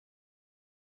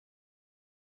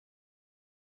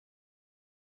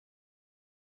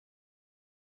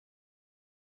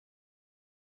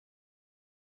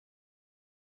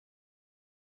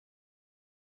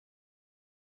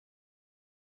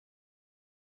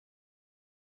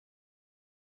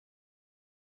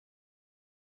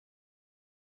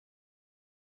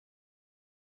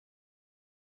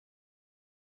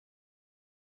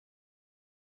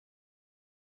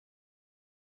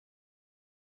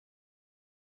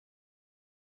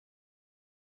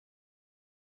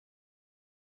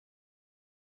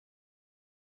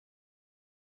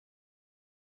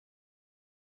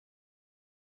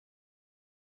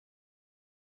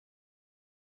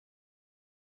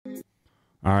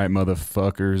All right,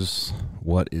 motherfuckers.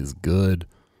 What is good?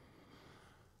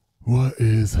 What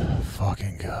is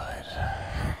fucking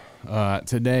good?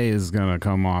 Today is gonna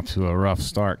come off to a rough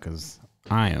start because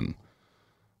I'm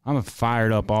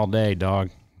fired up all day,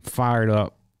 dog. Fired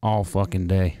up all fucking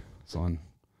day, son.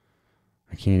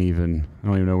 I don't even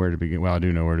know where to begin. Well, I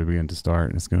do know where to begin to start,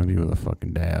 and it's gonna be with a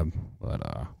fucking dab. But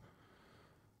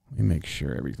let me make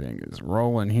sure everything is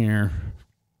rolling here,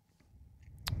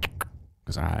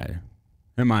 because I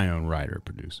am my own writer,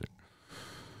 producer.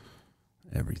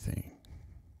 Everything.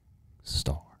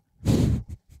 Star. All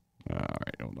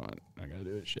right, hold on. I gotta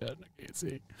do this shit. I can't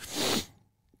see.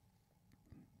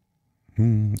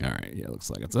 All right, yeah, looks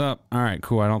like it's up. All right,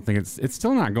 cool. I don't think it's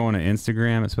still not going to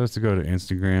Instagram. It's supposed to go to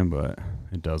Instagram, but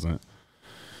it doesn't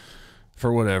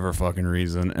for whatever fucking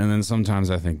reason. And then sometimes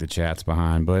I think the chat's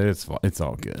behind, but it's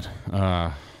all good.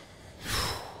 All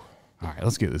right,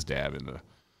 let's get this dab in the.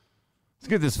 Let's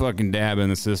get this fucking dab in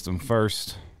the system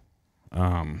first.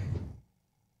 And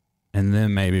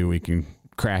then maybe we can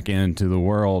crack into the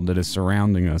world that is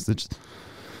surrounding us. It's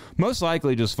most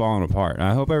likely just falling apart.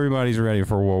 I hope everybody's ready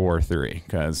for World War III,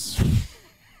 because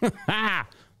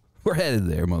we're headed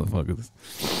there, motherfuckers.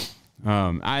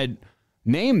 I'd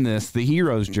name this The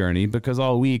Hero's Journey because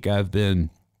all week I'm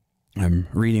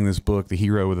reading this book, The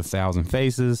Hero with a Thousand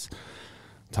Faces.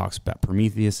 It talks about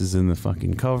Prometheus is in the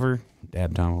fucking cover.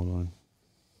 Dab time, hold on.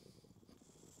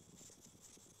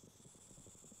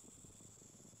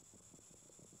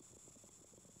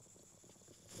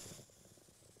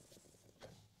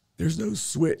 There's no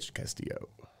switch, Castillo.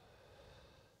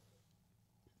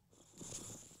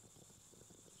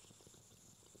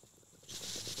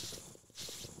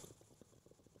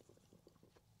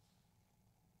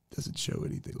 Doesn't show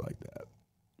anything like that.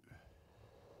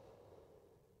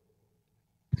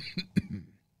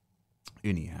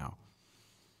 Anyhow.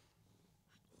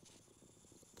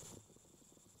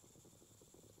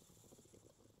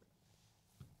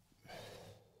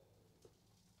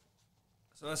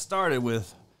 So I started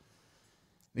with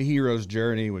the hero's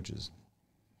journey, which is,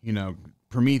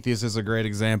 Prometheus is a great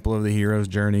example of the hero's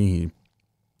journey. He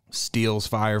steals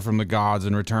fire from the gods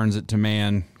and returns it to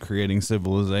man, creating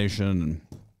civilization. And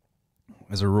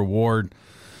as a reward,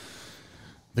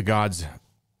 the gods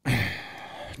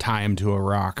tie him to a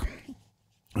rock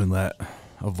and let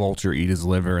a vulture eat his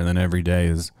liver. And then every day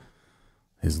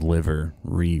his liver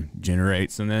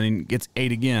regenerates, and then he gets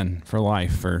ate again for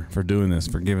life for doing this,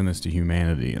 for giving this to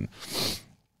humanity. And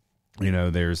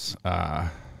there's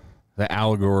the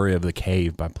allegory of the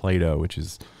cave by Plato, which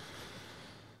is,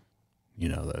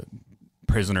 the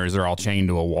prisoners are all chained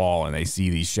to a wall and they see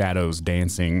these shadows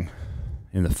dancing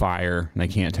in the fire, and they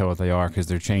can't tell what they are because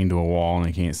they're chained to a wall and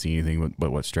they can't see anything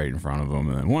but what's straight in front of them.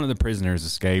 And then one of the prisoners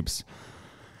escapes.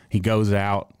 He goes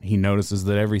out. He notices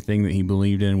that everything that he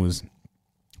believed in was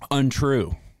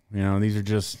untrue. These are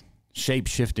just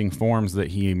shape-shifting forms that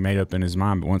he made up in his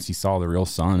mind, but once he saw the real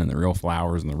sun and the real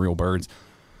flowers and the real birds,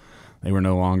 they were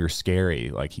no longer scary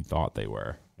like he thought they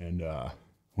were. And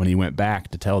when he went back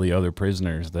to tell the other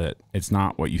prisoners that it's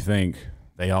not what you think,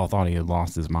 they all thought he had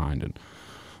lost his mind and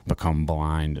become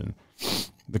blind. And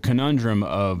the conundrum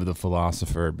of the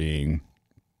philosopher being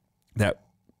that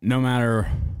no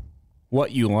matter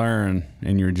what you learn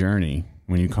in your journey,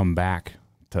 when you come back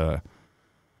to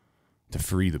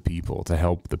free the people, to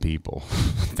help the people,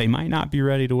 they might not be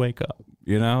ready to wake up.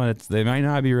 They might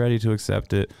not be ready to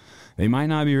accept it. They might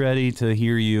not be ready to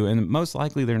hear you, and most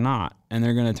likely they're not. And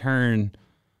they're going to turn,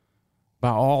 by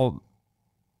all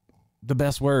the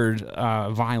best word,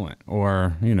 violent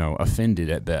or, offended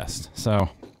at best. So,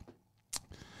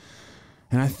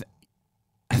 and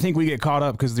I think we get caught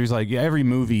up because there's every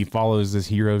movie follows this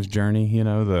hero's journey,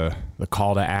 the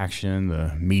call to action,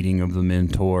 the meeting of the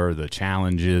mentor, the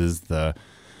challenges, the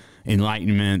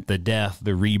enlightenment, the death,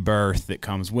 the rebirth that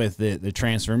comes with it, the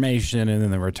transformation, and then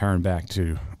the return back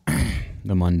to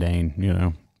the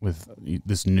mundane, with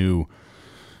this new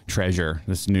treasure,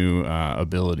 this new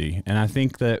ability. And I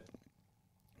think that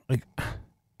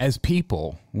as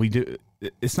people, we do.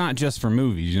 It's not just for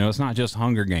movies, it's not just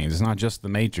Hunger Games. It's not just The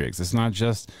Matrix. It's not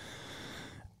just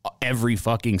every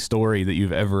fucking story that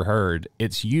you've ever heard.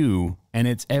 It's you, and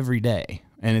it's every day,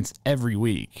 and it's every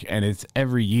week, and it's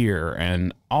every year.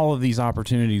 And all of these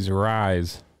opportunities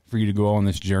arise for you to go on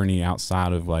this journey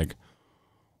outside of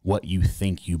what you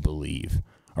think you believe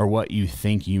or what you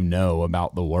think you know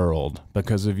about the world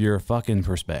because of your fucking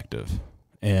perspective.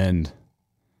 And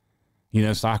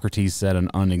Socrates said an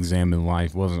unexamined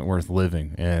life wasn't worth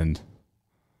living. And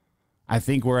I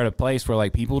think we're at a place where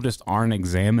people just aren't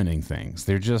examining things.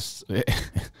 They're just,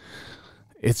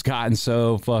 it's gotten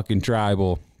so fucking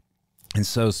tribal and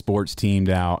so sports teamed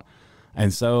out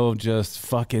and so just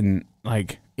fucking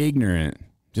like ignorant,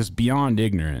 just beyond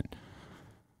ignorant,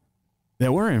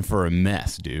 that we're in for a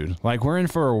mess, dude. Like, we're in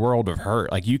for a world of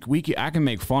hurt. Like, I can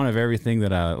make fun of everything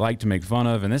that I like to make fun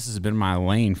of, and this has been my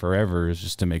lane forever, is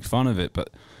just to make fun of it.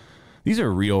 But these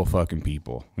are real fucking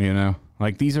people, you know?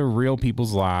 Like, these are real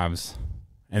people's lives,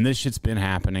 and this shit's been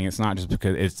happening. It's not just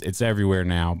because it's everywhere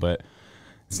now, but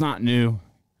it's not new.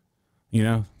 You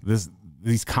know,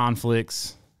 these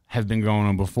conflicts have been going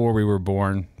on before we were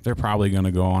born. They're probably going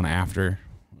to go on after.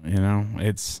 You know,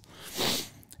 it's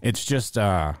just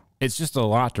a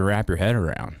lot to wrap your head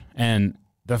around. And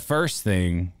the first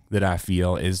thing that I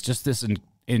feel is just this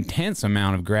intense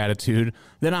amount of gratitude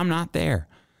that I'm not there,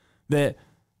 that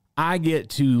I get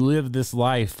to live this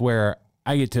life where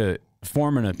I get to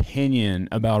form an opinion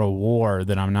about a war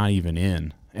that I'm not even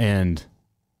in, and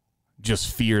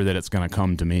just fear that it's going to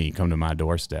come to my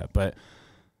doorstep. But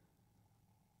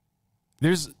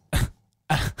there's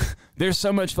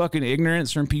so much fucking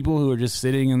ignorance from people who are just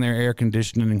sitting in their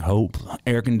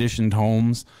air-conditioned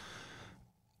homes,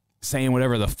 saying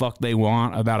whatever the fuck they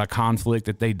want about a conflict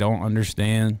that they don't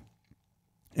understand,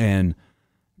 and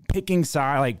picking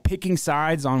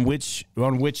sides on which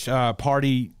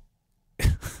party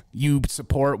you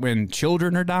support when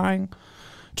children are dying.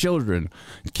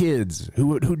 Kids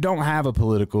who don't have a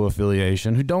political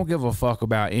affiliation, who don't give a fuck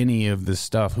about any of this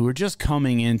stuff, who are just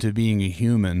coming into being a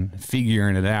human,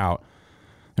 figuring it out.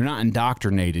 They're not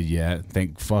indoctrinated yet,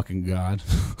 thank fucking God.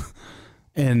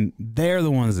 And they're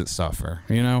the ones that suffer,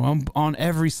 you know? I'm on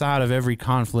every side of every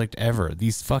conflict ever.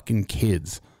 These fucking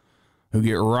kids who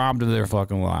get robbed of their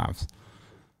fucking lives.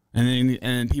 And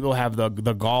then people have the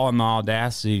gall and the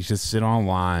audacity to sit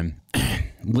online,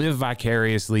 live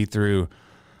vicariously through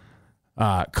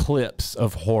clips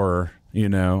of horror, you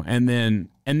know, and then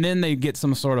they get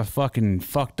some sort of fucking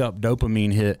fucked up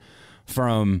dopamine hit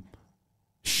from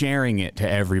sharing it to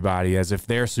everybody as if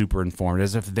they're super informed,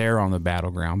 as if they're on the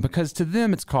battleground, because to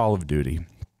them it's Call of Duty.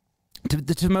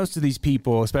 To most of these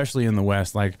people, especially in the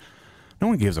West, like, no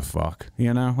one gives a fuck,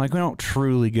 you know? Like, we don't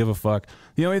truly give a fuck.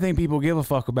 The only thing people give a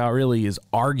fuck about really is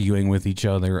arguing with each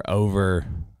other over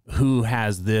who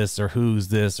has this or who's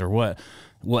this or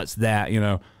what's that, you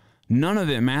know? None of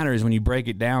it matters when you break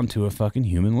it down to a fucking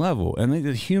human level. And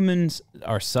the humans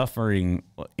are suffering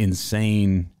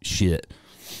insane shit.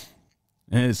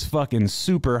 And it's fucking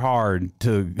super hard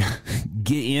to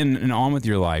get in and on with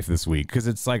your life this week, because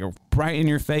it's like right in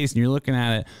your face and you're looking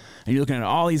at it and you're looking at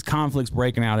all these conflicts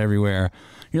breaking out everywhere.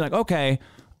 You're like, okay,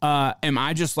 am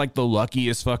I just like the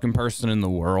luckiest fucking person in the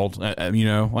world? You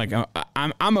know, like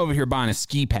I'm over here buying a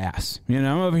ski pass. You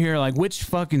know, I'm over here like, which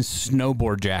fucking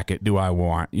snowboard jacket do I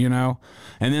want? You know,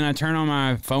 and then I turn on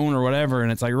my phone or whatever,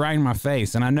 and it's like right in my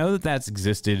face. And I know that that's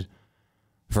existed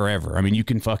forever. I mean, you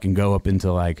can fucking go up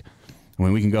into like, I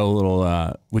mean, we can go a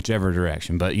little whichever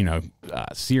direction, but you know,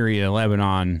 Syria,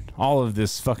 Lebanon, all of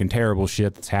this fucking terrible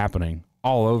shit that's happening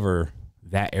all over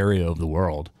that area of the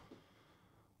world.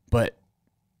 But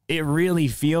it really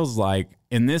feels like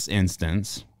in this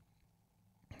instance,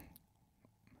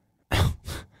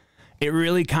 it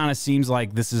really kind of seems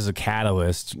like this is a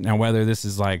catalyst. Now, whether this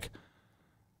is like,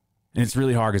 and it's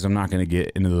really hard because I'm not going to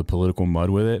get into the political mud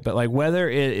with it, but like whether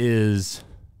it is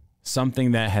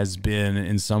something that has been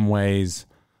in some ways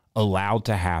allowed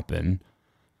to happen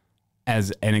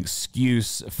as an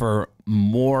excuse for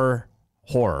more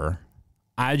horror,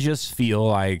 I just feel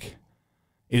like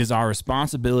it is our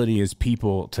responsibility as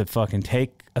people to fucking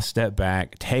take a step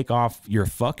back, take off your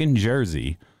fucking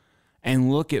jersey,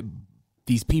 and look at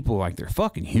these people like they're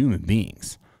fucking human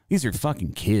beings. These are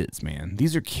fucking kids, man.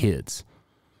 These are kids.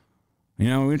 You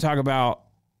know, we talk about,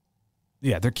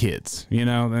 yeah, they're kids, you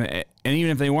know, and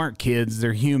even if they weren't kids,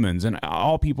 they're humans, and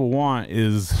all people want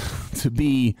is to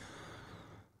be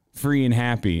free and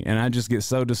happy. And I just get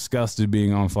so disgusted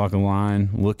being on fucking line,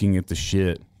 looking at the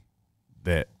shit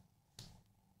that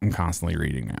I'm constantly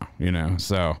reading now, you know,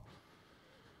 so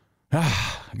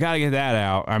I gotta get that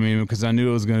out. I mean, because I knew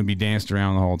it was going to be danced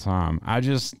around the whole time. I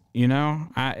just, you know,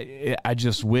 I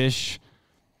just wish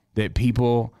that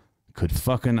people could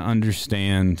fucking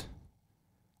understand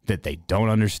that they don't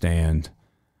understand,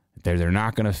 that they're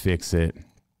not going to fix it,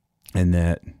 and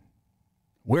that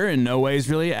we're in no ways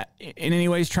really in any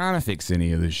ways trying to fix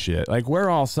any of this shit. Like, we're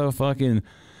all so fucking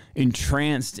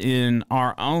entranced in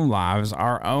our own lives,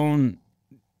 our own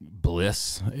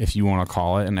bliss, if you want to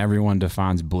call it, and everyone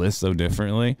defines bliss so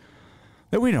differently,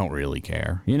 that we don't really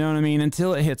care. You know what I mean?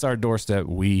 Until it hits our doorstep,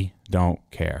 we don't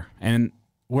care. And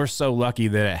we're so lucky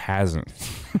that it hasn't,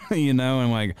 you know,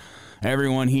 and like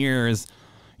everyone here is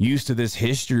used to this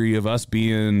history of us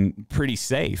being pretty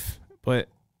safe. But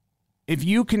if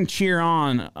you can cheer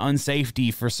on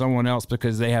unsafety for someone else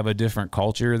because they have a different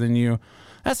culture than you,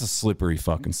 that's a slippery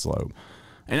fucking slope.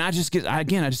 And I just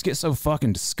get so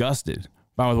fucking disgusted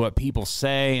by what people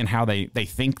say and how they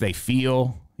think they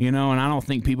feel, you know, and I don't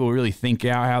think people really think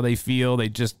out how they feel. I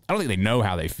don't think they know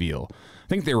how they feel. I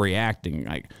think they're reacting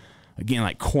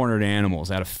like cornered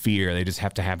animals out of fear. They just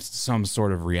have to have some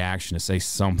sort of reaction to say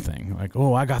something like,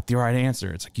 oh, I got the right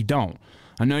answer. It's like, you don't.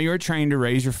 I know you're trained to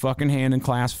raise your fucking hand in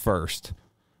class first,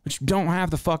 but you don't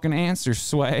have the fucking answer,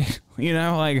 Sway. You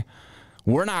know, like,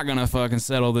 we're not going to fucking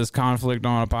settle this conflict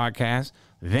on a podcast.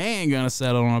 They ain't going to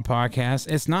settle on a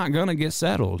podcast. It's not going to get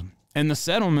settled. And the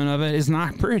settlement of it is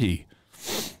not pretty.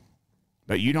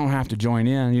 But you don't have to join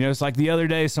in. You know, it's like the other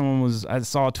day I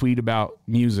saw a tweet about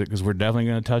music, because we're definitely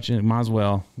going to touch it. Might as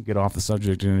well get off the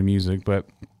subject into music. But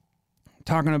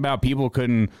talking about people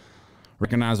couldn't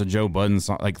recognize a Joe Budden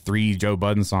song, like 3 Joe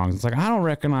Budden songs. It's like, I don't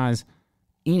recognize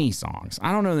any songs.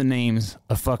 I don't know the names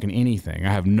of fucking anything.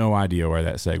 I have no idea where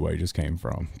that segue just came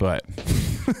from. But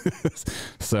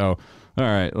so, all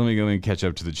right, let me catch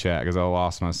up to the chat because I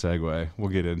lost my segue. We'll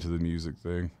get into the music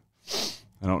thing.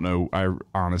 I don't know. I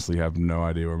honestly have no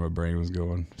idea where my brain was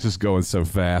going. It's just going so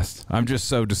fast. I'm just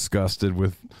so disgusted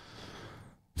with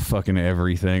fucking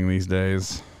everything these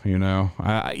days. You know,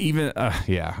 I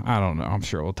don't know. I'm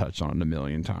sure we'll touch on it a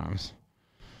million times.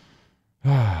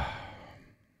 Yeah,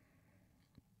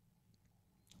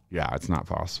 it's not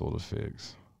possible to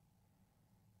fix.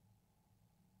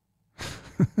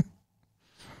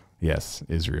 Yes,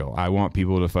 Israel. I want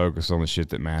people to focus on the shit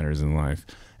that matters in life.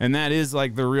 And that is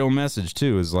like the real message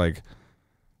too, is like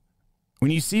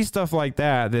when you see stuff like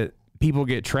that people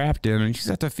get trapped in, and you just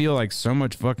have to feel like so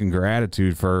much fucking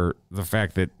gratitude for the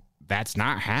fact that that's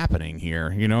not happening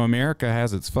here. You know, America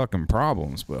has its fucking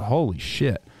problems, but holy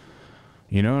shit.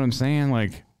 You know what I'm saying?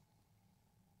 Like,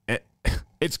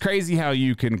 it's crazy how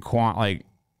you can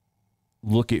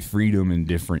look at freedom in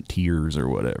different tiers or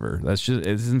whatever. It's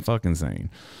fucking insane.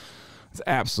 It's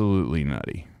absolutely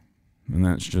nutty. And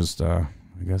that's just, I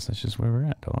guess that's just where we're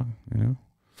at, dog, you know?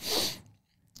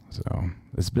 So,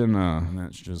 it's been,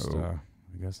 that's just, I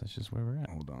guess that's just where we're at.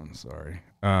 Hold on, sorry.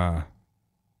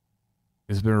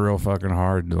 It's been real fucking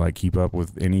hard to, like, keep up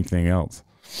with anything else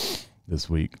this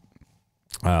week.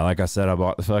 Like I said, I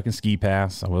bought the fucking ski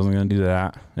pass. I wasn't going to do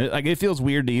that. It feels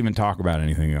weird to even talk about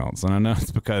anything else. And I know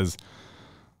it's because,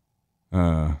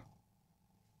 yeah,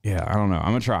 I don't know.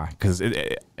 I'm going to try because,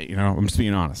 you know, I'm just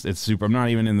being honest. It's super. I'm not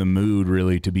even in the mood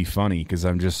really to be funny because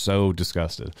I'm just so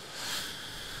disgusted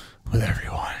with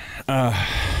everyone,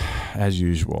 as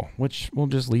usual, which will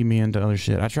just lead me into other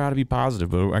shit. I try to be positive,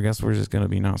 but I guess we're just going to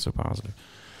be not so positive.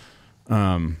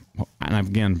 And I've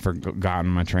again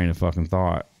forgotten my train of fucking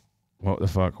thought. What the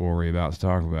fuck were we about to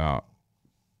talk about?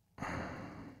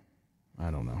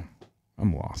 I don't know.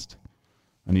 I'm lost.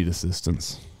 I need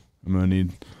assistance. I'm going to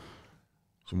need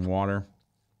some water.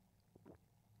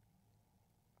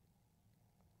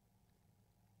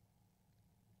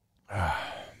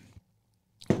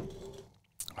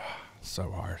 So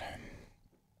hard.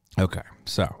 Okay,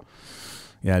 so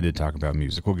yeah, I did talk about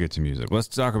music. We'll get to music. Let's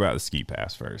talk about the ski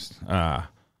pass first.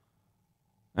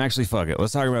 Actually, fuck it.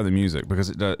 Let's talk about the music because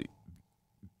it does.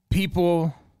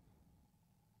 People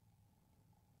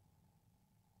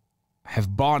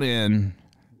have bought in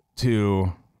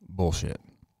to bullshit.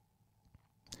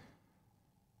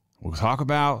 We'll talk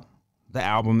about the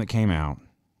album that came out.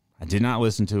 I did not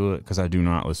listen to it because I do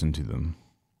not listen to them.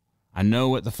 I know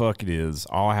what the fuck it is.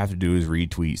 All I have to do is read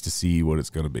tweets to see what it's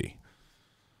going to be.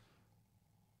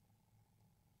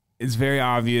 It's very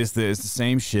obvious that it's the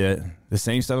same shit, the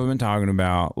same stuff I've been talking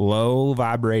about. Low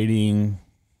vibrating,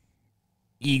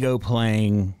 ego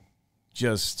playing,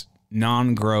 just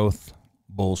non-growth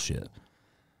bullshit.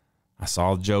 I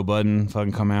saw Joe Budden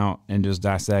fucking come out and just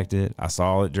dissect it. I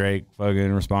saw that Drake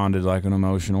fucking responded like an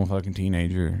emotional fucking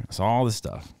teenager. I saw all this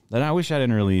stuff that I wish I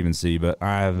didn't really even see, but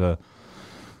I have a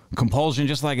compulsion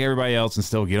just like everybody else and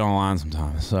still get online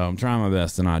sometimes. So I'm trying my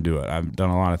best to not do it. I've done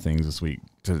a lot of things this week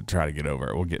to try to get over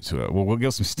it. We'll get to it. We'll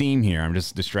get some steam here. I'm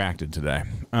just distracted today.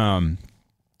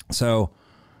 So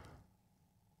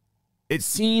it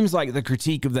seems like the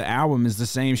critique of the album is the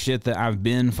same shit that I've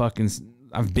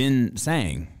been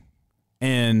saying.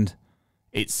 And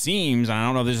it seems, and I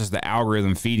don't know if this is the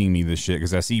algorithm feeding me this shit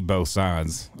because I see both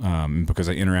sides. Because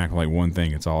I interact with like one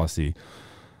thing, it's all I see.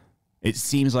 It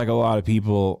seems like a lot of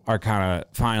people are kind of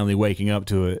finally waking up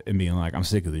to it and being like, I'm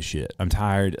sick of this shit. I'm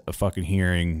tired of fucking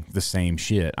hearing the same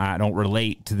shit. I don't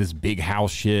relate to this big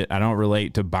house shit. I don't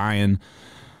relate to buying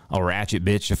a ratchet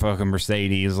bitch a fucking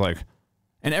Mercedes. Like,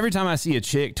 and every time I see a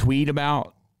chick tweet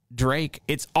about Drake,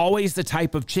 it's always the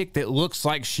type of chick that looks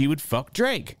like she would fuck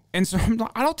Drake. And so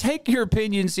I don't take your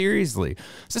opinion seriously.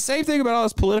 It's the same thing about all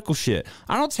this political shit.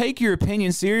 I don't take your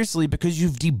opinion seriously because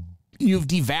you've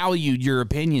devalued your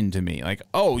opinion to me. Like,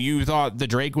 oh, you thought the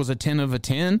Drake was a 10 of a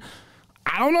 10?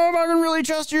 I don't know if I can really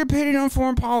trust your opinion on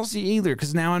foreign policy either,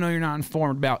 because now I know you're not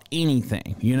informed about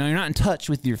anything. You know, you're not in touch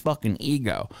with your fucking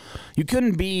ego. You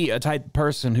couldn't be a type of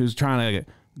person who's trying to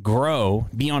grow,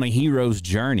 be on a hero's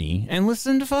journey, and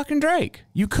listen to fucking Drake.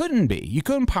 You couldn't be. You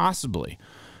couldn't possibly.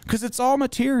 Because it's all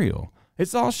material.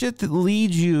 It's all shit that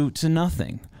leads you to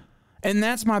nothing. And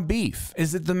that's my beef,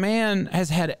 is that the man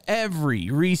has had every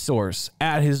resource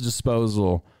at his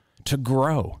disposal to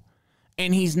grow.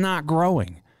 And he's not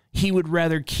growing. He would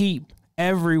rather keep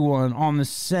everyone on the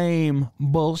same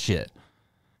bullshit.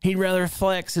 He'd rather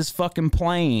flex his fucking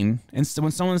plane. And so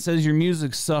when someone says your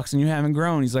music sucks and you haven't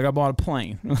grown, he's like, I bought a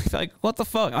plane. Like, what the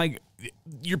fuck? Like,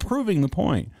 you're proving the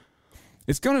point.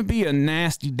 It's going to be a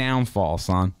nasty downfall,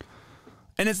 son.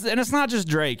 And it's not just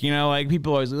Drake, you know, like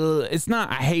people always, it's not,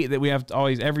 I hate that we have to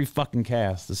always, every fucking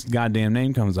cast, this goddamn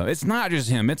name comes up. It's not just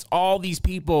him. It's all these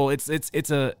people. It's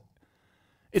a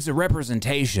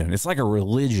representation. It's like a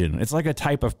religion. It's like a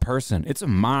type of person. It's a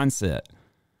mindset.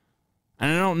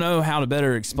 And I don't know how to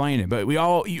better explain it, but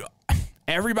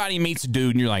everybody meets a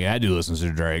dude and you're like, I do listen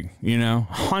to Drake, you know,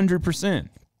 100%.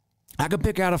 I could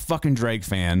pick out a fucking Drake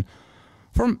fan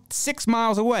from 6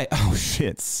 miles away. Oh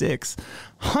shit,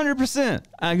 100%.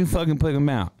 I can fucking pick him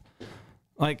out.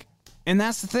 Like, and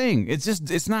that's the thing.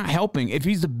 It's not helping. If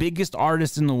he's the biggest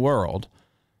artist in the world,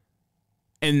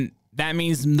 and that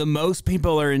means the most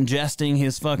people are ingesting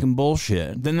his fucking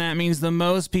bullshit, then that means the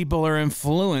most people are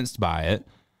influenced by it,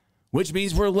 which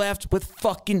means we're left with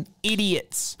fucking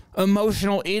idiots,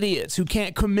 emotional idiots who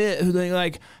can't commit, who they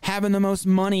like having the most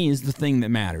money is the thing that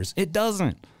matters. It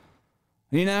doesn't,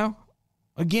 you know?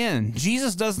 Again,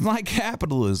 Jesus doesn't like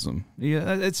capitalism.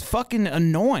 Yeah, it's fucking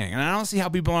annoying. And I don't see how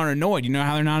people aren't annoyed. You know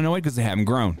how they're not annoyed? Because they haven't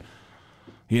grown.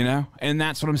 You know? And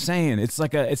that's what I'm saying. It's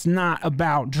like it's not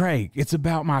about Drake. It's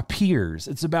about my peers.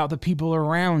 It's about the people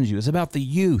around you. It's about the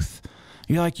youth.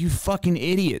 You're like, you fucking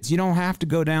idiots. You don't have to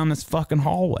go down this fucking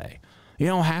hallway. You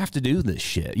don't have to do this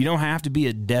shit. You don't have to be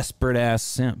a desperate ass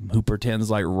simp who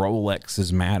pretends like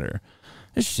Rolexes matter.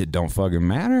 This shit don't fucking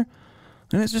matter.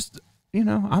 And it's just, you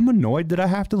know, I'm annoyed that I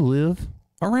have to live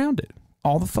around it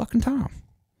all the fucking time.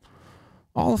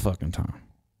 All the fucking time.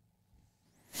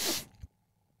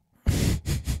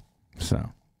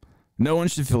 So, no one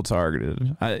should feel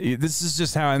targeted. This is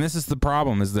just how, and this is the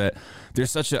problem, is that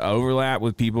there's such an overlap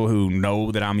with people who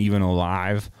know that I'm even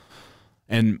alive,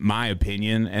 and my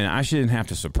opinion, and I shouldn't have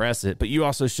to suppress it, but you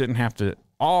also shouldn't have to.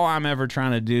 All I'm ever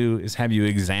trying to do is have you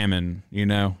examine, you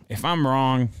know, if I'm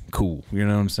wrong, cool. You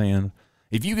know what I'm saying?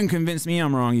 If you can convince me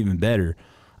I'm wrong, even better.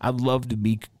 I'd love to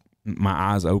be my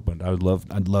eyes opened. I'd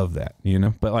love that, you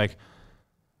know? But like,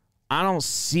 I don't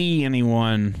see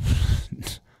anyone,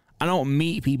 I don't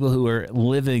meet people who are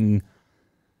living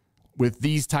with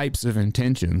these types of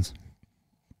intentions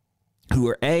who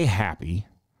are A, happy,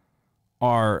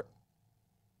 or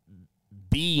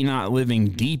B, not living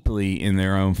deeply in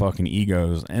their own fucking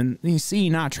egos, and you C,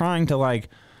 not trying to like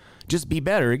just be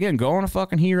better. Again, go on a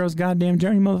fucking hero's goddamn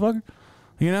journey, motherfucker.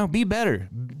 You know, be better.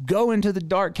 Go into the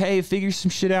dark cave, figure some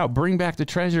shit out, bring back the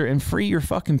treasure, and free your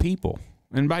fucking people.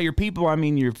 And by your people, I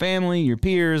mean your family, your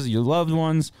peers, your loved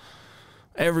ones,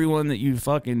 everyone that you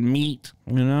fucking meet,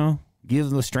 you know? Give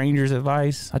the strangers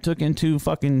advice. I took in 2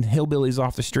 fucking hillbillies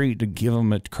off the street to give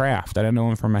them a craft. I didn't know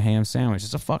them from a ham sandwich.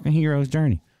 It's a fucking hero's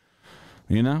journey.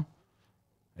 You know?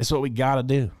 It's what we gotta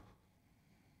do.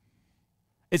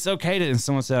 It's okay to, and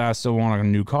someone said, I still want a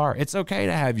new car. It's okay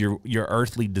to have your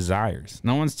earthly desires.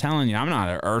 No one's telling you, I'm not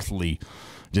an earthly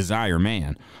desire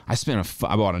man. I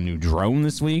bought a new drone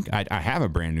this week. I have a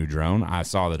brand new drone. I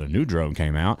saw that a new drone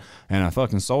came out, and I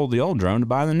fucking sold the old drone to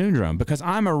buy the new drone because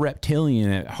I'm a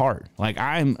reptilian at heart. Like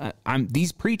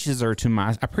these preaches are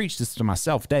I preach this to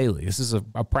myself daily. This is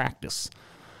a practice.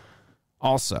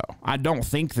 Also, I don't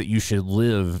think that you should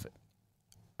live.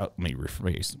 Let me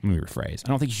rephrase. I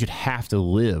don't think you should have to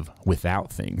live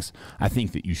without things. I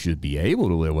think that you should be able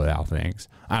to live without things.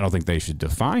 I don't think they should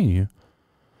define you.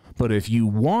 But if you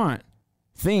want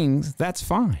things, that's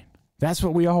fine. That's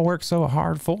what we all work so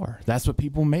hard for. That's what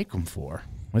people make them for.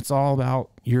 It's all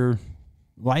about your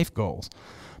life goals.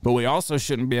 But we also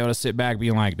shouldn't be able to sit back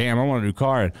being like, damn, I want a new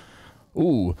car. And,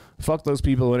 ooh, fuck those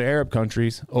people in Arab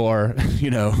countries, or, you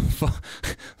know,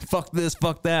 fuck this,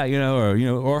 fuck that, you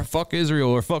know, or fuck Israel,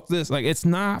 or fuck this. Like, it's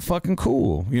not fucking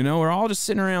cool. You know, we're all just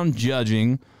sitting around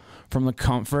judging from the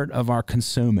comfort of our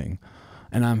consuming.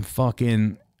 And I'm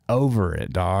fucking over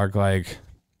it, dog. Like,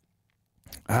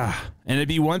 And it'd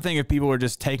be one thing if people were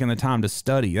just taking the time to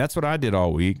study. That's what I did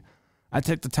all week. I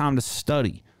took the time to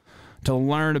study, to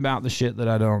learn about the shit that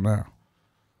I don't know.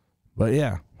 But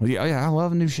yeah, I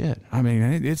love new shit. I mean,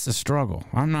 it's a struggle.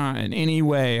 I'm not in any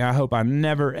way. I hope I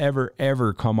never, ever,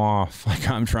 ever come off like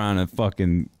I'm trying to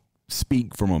fucking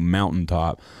speak from a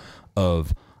mountaintop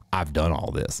of I've done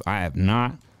all this. I have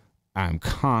not. I'm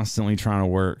constantly trying to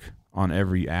work on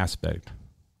every aspect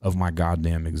of my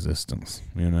goddamn existence,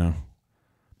 you know?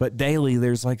 But daily,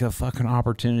 there's like a fucking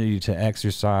opportunity to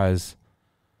exercise,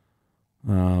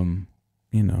 you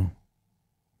know,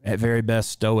 at very best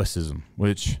stoicism,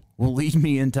 which will lead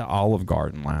me into Olive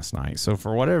Garden last night. So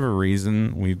for whatever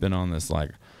reason, we've been on this, like,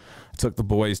 I took the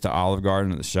boys to Olive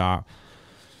Garden at the shop.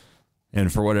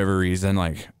 And for whatever reason,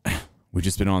 like, we've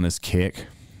just been on this kick.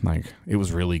 Like, it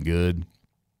was really good.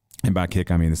 And by kick,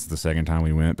 I mean, this is the second time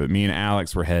we went. But me and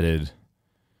Alex were headed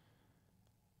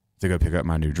to go pick up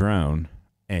my new drone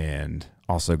and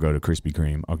also go to Krispy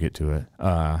Kreme. I'll get to it.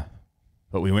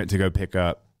 But we went to go pick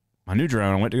up my new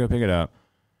drone. I went to go pick it up.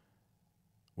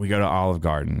 We go to Olive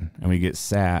Garden and we get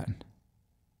sat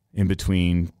in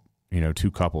between, you know,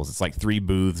 two couples. It's like 3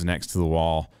 booths next to the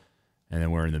wall, and then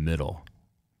we're in the middle.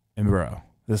 And bro,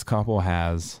 this couple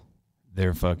has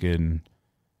their fucking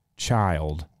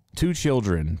child, 2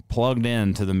 children, plugged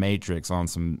into the Matrix on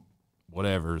some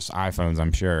whatever's iPhones,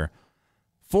 I'm sure.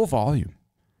 Full volume,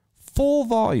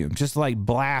 just like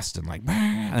blasting, like,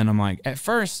 and I'm like, at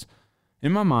first,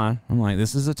 in my mind, I'm like,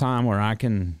 this is a time where I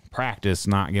can practice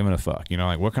not giving a fuck. You know,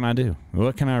 like, what can I do?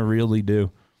 What can I really do?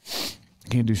 I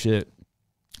can't do shit.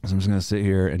 So I'm just going to sit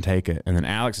here and take it. And then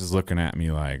Alex is looking at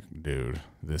me like, dude,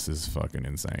 this is fucking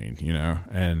insane, you know?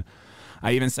 And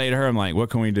I even say to her, I'm like, what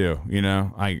can we do? You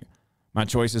know, like, my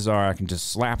choices are I can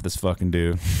just slap this fucking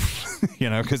dude,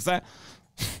 you know, because that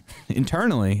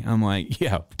internally, I'm like,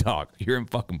 yeah, dog, you're in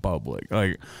fucking public.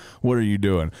 Like, what are you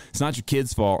doing? It's not your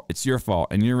kid's fault. It's your fault.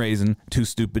 And you're raising 2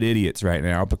 stupid idiots right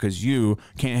now because you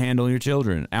can't handle your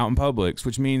children out in public,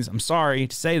 which means, I'm sorry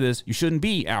to say this, you shouldn't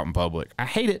be out in public. I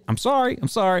hate it. I'm sorry.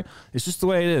 It's just the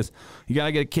way it is. You got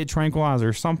to get a kid tranquilizer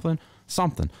or something.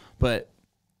 But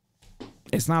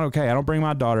it's not okay. I don't bring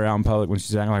my daughter out in public when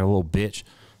she's acting like a little bitch.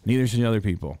 Neither should other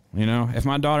people, you know? If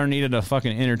my daughter needed a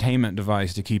fucking entertainment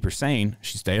device to keep her sane,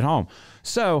 she'd stay at home.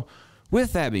 So,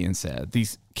 with that being said,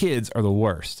 these kids are the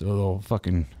worst. They're little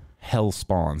fucking hell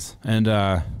spawns. And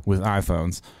with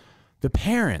iPhones. The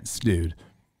parents, dude,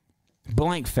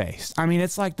 blank-faced. I mean,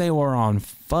 it's like they were on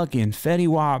fucking Fetty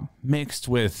Wap mixed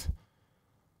with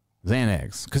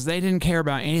Xanax. Because they didn't care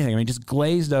about anything. I mean, just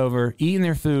glazed over, eating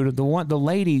their food. The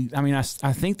lady, I mean, I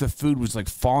think the food was like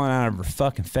falling out of her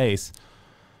fucking face.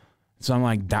 So I'm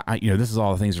like, you know, this is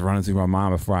all the things running through my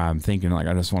mind before I'm thinking, like,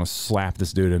 I just want to slap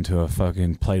this dude into a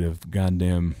fucking plate of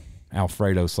goddamn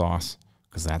Alfredo sauce.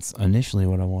 Because that's initially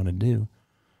what I want to do.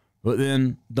 But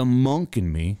then the monk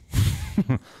in me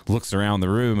looks around the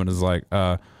room and is like,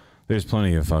 there's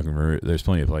plenty of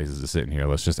places to sit in here.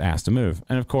 Let's just ask to move.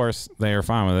 And of course, they are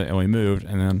fine with it. And we moved.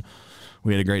 And then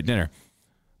we had a great dinner.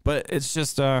 But it's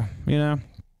just, you know,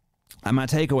 my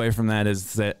takeaway from that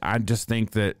is that I just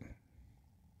think that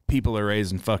people are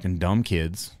raising fucking dumb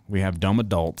kids. We have dumb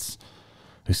adults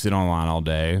who sit online all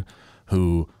day,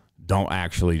 who don't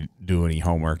actually do any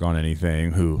homework on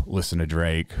anything, who listen to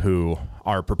Drake, who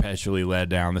are perpetually led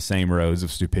down the same roads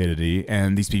of stupidity.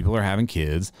 And these people are having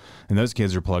kids, and those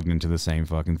kids are plugged into the same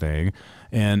fucking thing.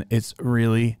 And it's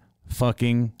really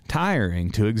fucking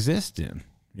tiring to exist in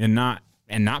and not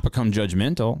become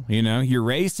judgmental. You know, you're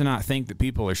raised to not think that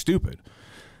people are stupid.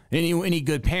 Any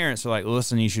good parents are like,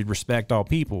 listen, you should respect all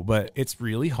people, but it's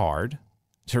really hard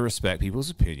to respect people's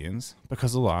opinions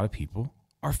because a lot of people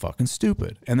are fucking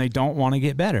stupid and they don't want to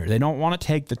get better. They don't want to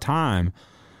take the time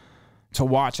to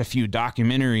watch a few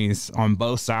documentaries on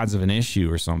both sides of an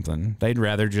issue or something. They'd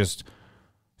rather just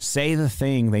say the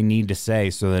thing they need to say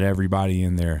so that everybody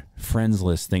in their friends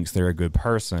list thinks they're a good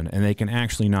person and they can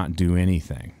actually not do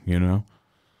anything, you know?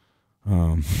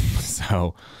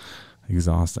 So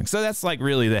exhausting. So that's like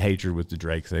really the hatred with the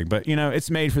Drake thing. But, you know, it's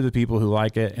made for the people who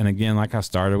like it. And again, like I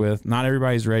started with, not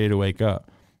everybody's ready to wake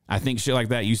up. I think shit like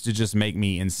that used to just make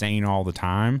me insane all the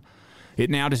time. It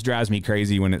now just drives me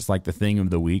crazy when it's like the thing of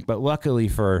the week. But luckily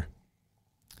for,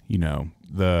 you know,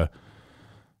 the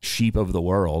sheep of the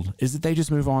world is that they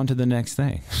just move on to the next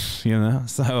thing, you know?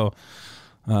 So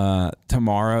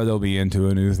tomorrow they'll be into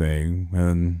a new thing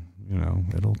and, you know,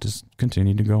 it'll just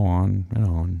continue to go on and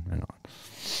on and on.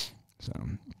 So,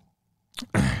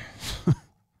 all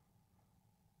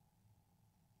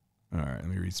right, let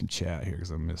me read some chat here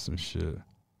because I missed some shit.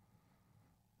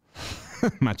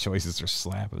 My choices are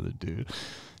slap of the dude.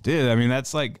 Dude, I mean,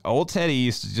 that's like old Teddy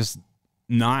used to just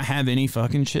not have any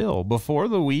fucking chill before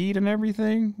the weed and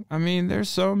everything. I mean, there's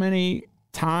so many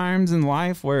times in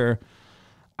life where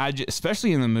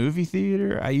especially in the movie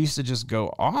theater, I used to just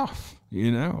go off,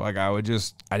 you know, like I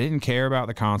didn't care about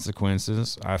the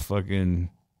consequences. I fucking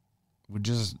would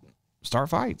just start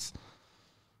fights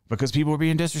because people were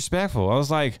being disrespectful. I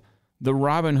was like the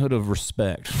Robin Hood of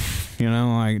respect, you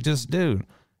know, like just dude,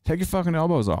 take your fucking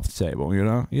elbows off the table, you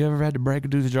know? You ever had to break a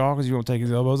dude's jaw because you won't take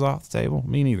his elbows off the table?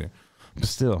 Me neither. But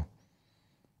still,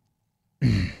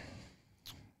 it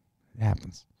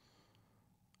happens.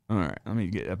 All right, let me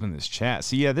get up in this chat.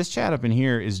 So yeah, this chat up in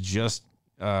here is just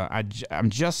I'm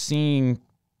just seeing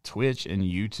Twitch and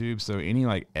YouTube. So any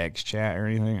like X chat or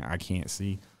anything, I can't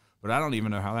see. But I don't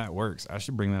even know how that works. I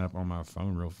should bring that up on my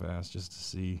phone real fast just to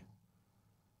see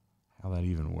how that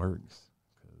even works.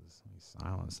 Because let me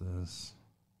silence this.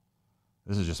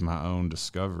 This is just my own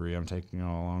discovery. I'm taking you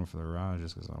all along for the ride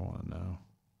just because I want to know.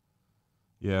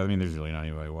 Yeah, I mean, there's really not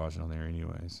anybody watching on there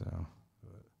anyway, so.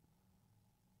 But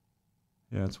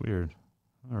yeah, it's weird.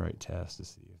 All right, test to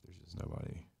see if there's just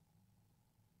nobody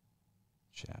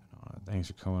chatting on it. Thanks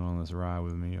for coming on this ride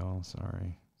with me, y'all.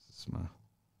 Sorry. This is my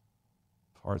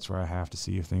parts where I have to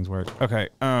see if things work. Okay,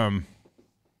 I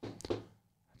feel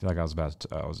like I was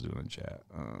doing the chat.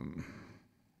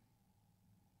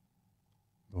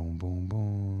 Boom, boom,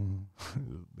 boom.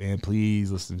 Man,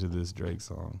 please listen to this Drake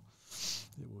song.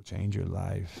 It will change your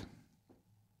life.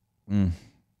 Do,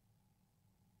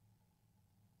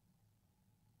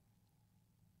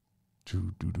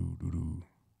 do, do, do, do.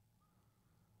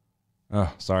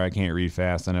 Oh, sorry, I can't read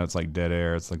fast. I know it's like dead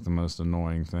air. It's like the most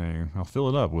annoying thing. I'll fill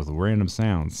it up with random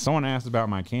sounds. Someone asked about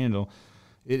my candle.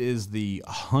 It is the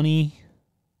honey.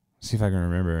 Let's see if I can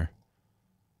remember.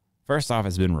 First off,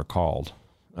 it's been recalled.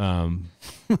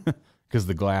 Because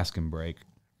the glass can break.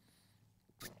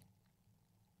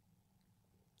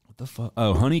 What the fuck?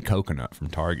 Oh, honey coconut from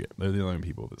Target. They're the only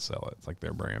people that sell it. It's like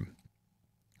their brand.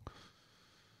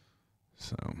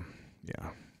 So, yeah.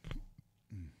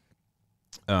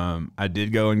 I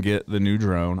did go and get the new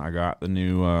drone. I got the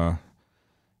new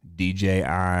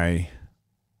DJI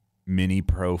Mini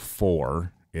Pro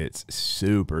 4. It's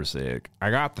super sick. I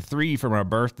got the 3 for my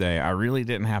birthday. I really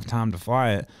didn't have time to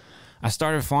fly it. I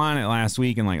started flying it last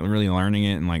week and like really learning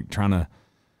it and like trying to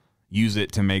use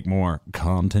it to make more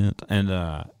content. And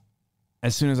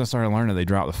as soon as I started learning, they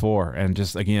dropped the 4. And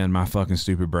just again, my fucking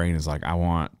stupid brain is like, I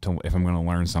want to, if I'm going to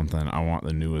learn something, I want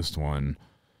the newest one.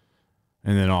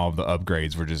 And then all of the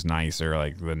upgrades were just nicer,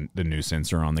 like the new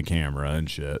sensor on the camera and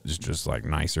shit. It's just like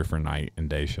nicer for night and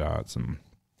day shots, and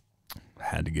I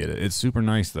had to get it. It's super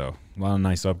nice though. A lot of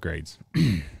nice upgrades.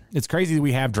 It's crazy that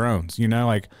we have drones, you know,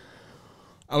 like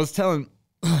I was telling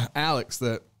Alex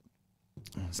that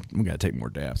we got to take more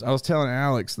dabs. I was telling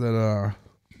Alex that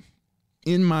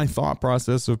in my thought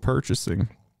process of purchasing,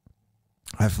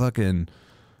 I fucking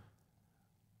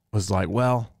was like,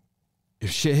 well, if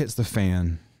shit hits the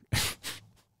fan,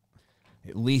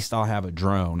 at least I'll have a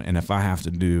drone. And if I have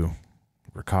to do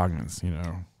recognizance, you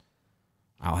know,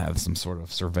 I'll have some sort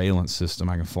of surveillance system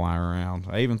I can fly around.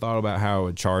 I even thought about how I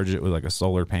would charge it with like a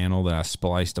solar panel that I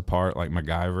spliced apart like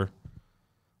MacGyver.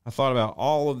 I thought about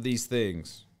all of these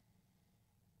things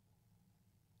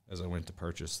as I went to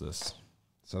purchase this.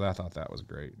 So I thought that was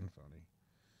great and funny.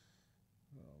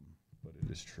 But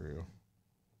it is true.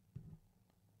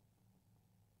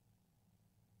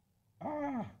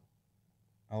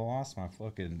 I lost my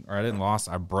fucking, or I didn't lost,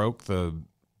 I broke the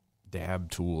dab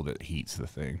tool that heats the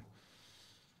thing.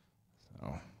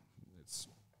 So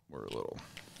we're a little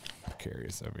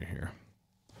precarious over here.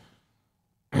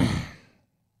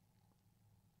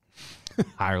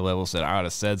 Higher level said I would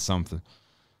have said something.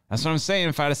 That's what I'm saying.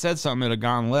 If I'd have said something, it'd have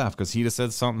gone left because he'd have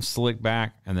said something slick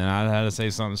back, and then I'd have had to say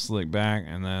something slick back,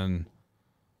 and then,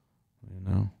 you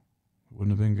know, it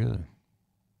wouldn't have been good.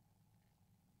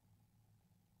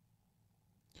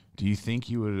 Do you think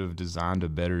you would have designed a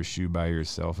better shoe by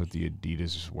yourself at the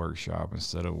Adidas workshop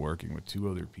instead of working with 2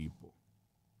 other people?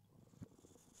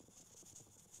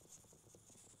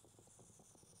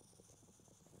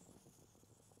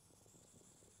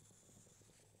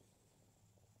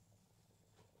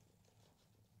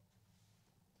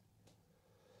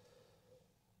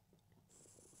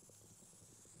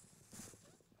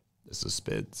 This is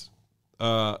Spids.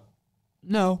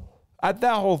 No. That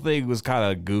whole thing was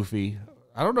kind of goofy.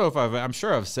 I don't know if I'm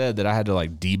sure I've said that I had to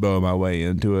like Debo my way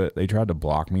into it. They tried to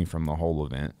block me from the whole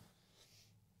event.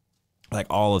 Like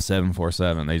all of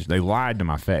 747. They lied to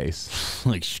my face.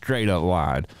 Like straight up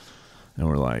lied. And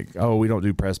we're like, oh, we don't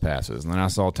do press passes. And then I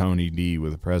saw Tony D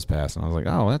with a press pass, and I was like,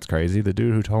 oh, that's crazy. The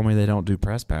dude who told me they don't do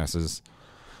press passes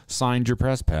signed your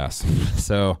press pass.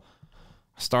 So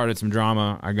I started some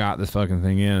drama. I got this fucking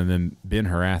thing in, and then Ben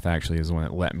Harath actually is the one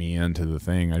that let me into the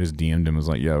thing. I just DM'd him, was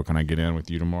like, yo, can I get in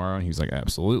with you tomorrow? And he was like,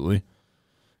 absolutely,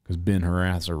 because Ben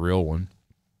Harath's a real one.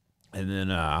 And then,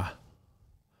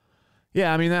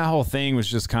 yeah, I mean, that whole thing was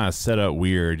just kind of set up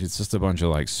weird. It's just a bunch of,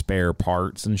 like, spare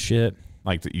parts and shit,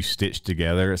 like, that you stitched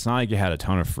together. It's not like you had a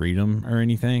ton of freedom or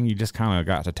anything. You just kind of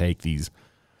got to take these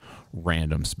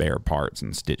random spare parts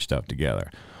and stitch stuff together.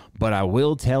 But I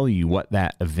will tell you what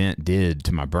that event did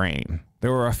to my brain.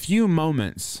 There were a few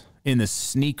moments in the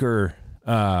sneaker,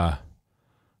 on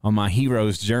my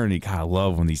hero's journey. God, I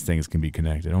love when these things can be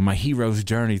connected. On my hero's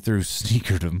journey through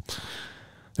sneakerdom,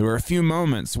 there were a few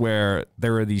moments where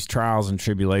there were these trials and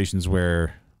tribulations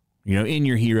where, you know, in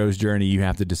your hero's journey, you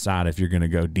have to decide if you're going to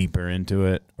go deeper into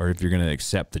it or if you're going to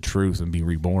accept the truth and be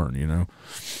reborn, you know?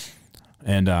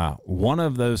 And one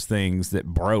of those things that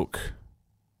broke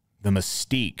the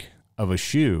mystique of a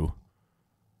shoe,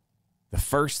 the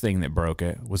first thing that broke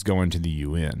it was going to the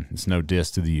UN. It's no diss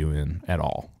to the UN at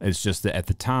all. It's just that at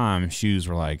the time, shoes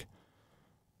were like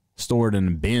stored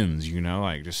in bins, you know,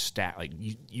 like just stacked. Like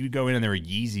you go in and there were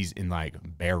Yeezys in like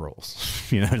barrels,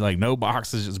 you know, like no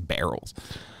boxes, just barrels.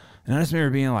 And I just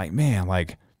remember being like, man,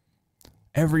 like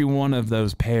every one of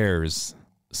those pairs,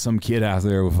 some kid out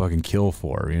there will fucking kill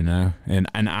for, you know? And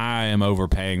I am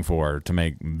overpaying for to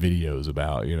make videos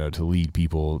about, you know, to lead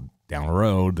people down a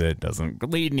road that doesn't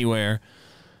lead anywhere.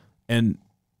 And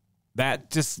that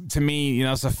just, to me, you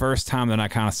know, it's the first time that I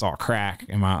kind of saw a crack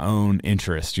in my own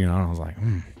interest, you know? And I was like,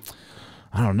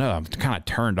 I don't know. I'm kind of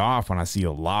turned off when I see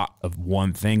a lot of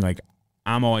one thing. Like,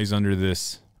 I'm always under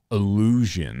this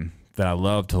illusion that I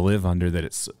love to live under, that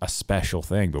it's a special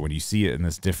thing. But when you see it in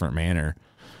this different manner,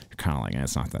 you're kind of like,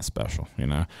 it's not that special, you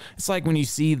know? It's like when you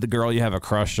see the girl you have a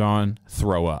crush on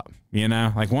throw up, you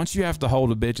know? Like, once you have to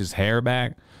hold a bitch's hair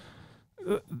back,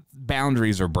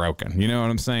 boundaries are broken. You know what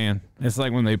I'm saying? It's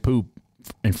like when they poop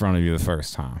in front of you the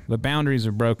first time. The boundaries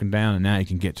are broken down, and now you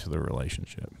can get to the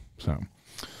relationship. So,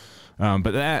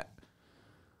 but that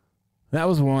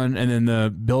was one, and then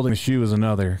the building the shoe was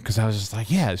another, because I was just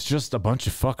like, yeah, it's just a bunch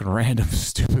of fucking random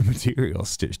stupid material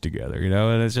stitched together, you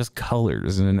know, and it's just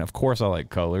colors. And of course I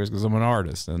like colors because I'm an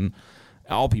artist, and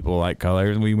all people like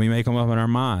colors. We make them up in our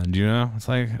mind, you know? It's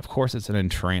like, of course it's an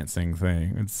entrancing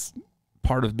thing. It's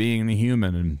part of being a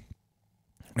human, and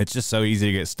it's just so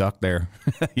easy to get stuck there.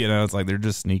 You know, it's like they're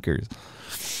just sneakers.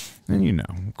 And, you know,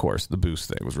 of course, the Boost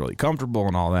thing was really comfortable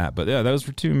and all that. But, yeah, those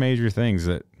were two major things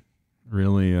that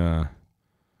really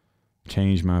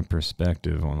changed my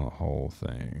perspective on the whole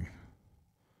thing.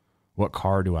 What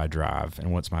car do I drive,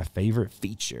 and what's my favorite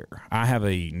feature? I have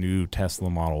a new Tesla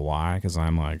Model Y because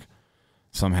I'm, like,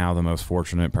 somehow the most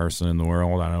fortunate person in the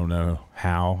world. I don't know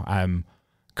how. I'm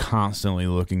constantly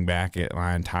looking back at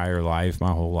my entire life,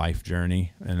 my whole life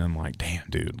journey, and I'm like, damn,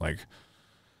 dude, like,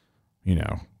 you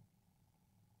know,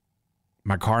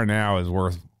 my car now is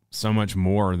worth so much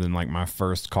more than like my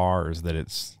first cars, that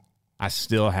I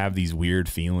still have these weird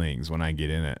feelings when I get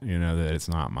in it, you know, that it's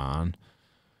not mine.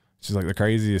 It's just like the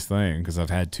craziest thing, because I've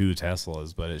had 2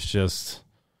 Teslas, but it's just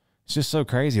so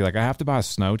crazy. Like, I have to buy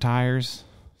snow tires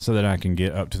so that I can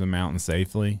get up to the mountain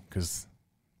safely, because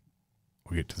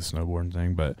we'll get to the snowboarding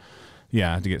thing. But yeah,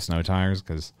 I have to get snow tires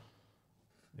because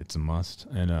it's a must.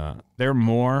 And they're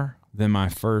more than my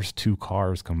first 2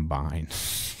 cars combined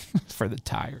for the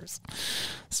tires.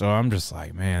 So I'm just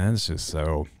like, man, it's just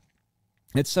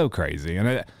it's so crazy.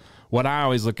 And what I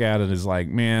always look at it is like,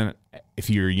 man, if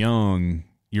you're young,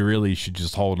 you really should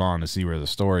just hold on to see where the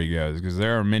story goes, because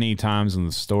there are many times in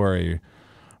the story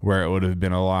where it would have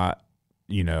been a lot,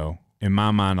 you know, in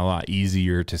my mind, a lot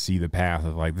easier to see the path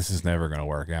of like, this is never going to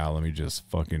work out. Let me just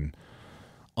fucking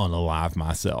unalive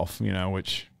myself, you know,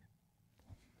 which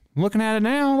looking at it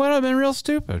now would have been real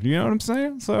stupid. You know what I'm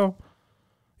saying? So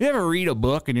you ever read a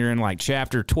book and you're in like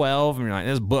chapter 12 and you're like,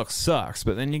 this book sucks.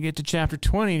 But then you get to chapter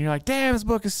 20 and you're like, damn, this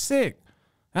book is sick.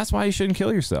 That's why you shouldn't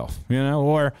kill yourself, you know?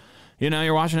 Or, you know,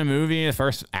 you're watching a movie, the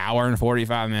first hour and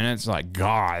 45 minutes, like,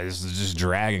 God, this is just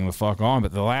dragging the fuck on.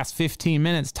 But the last 15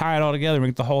 minutes tie it all together,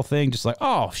 make the whole thing just like,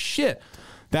 oh, shit.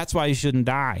 That's why you shouldn't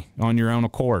die on your own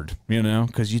accord, you know,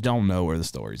 because you don't know where the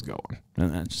story's going.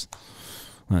 And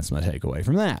that's my takeaway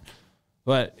from that.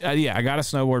 But, yeah, I got a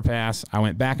snowboard pass. I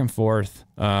went back and forth.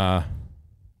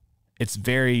 It's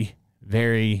very,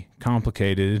 very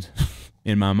complicated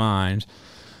in my mind.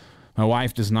 My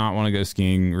wife does not want to go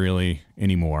skiing really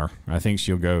anymore. I think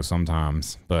she'll go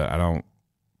sometimes, but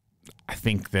I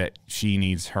think that she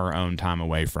needs her own time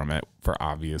away from it for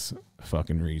obvious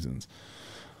fucking reasons.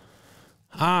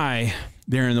 I,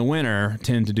 during the winter,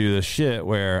 tend to do this shit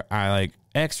where I like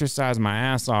exercise my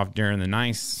ass off during the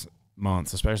nice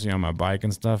months, especially on my bike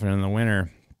and stuff. And in the winter,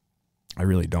 I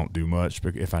really don't do much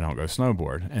if I don't go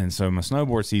snowboard. And so my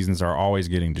snowboard seasons are always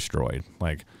getting destroyed.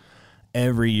 Like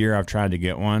every year I've tried to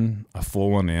get one, a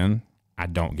full one in, I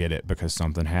don't get it because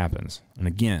something happens. And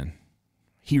again,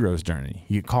 hero's journey.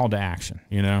 You get called to action,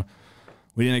 you know?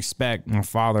 We didn't expect my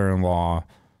father-in-law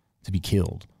to be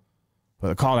killed. But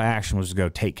the call to action was to go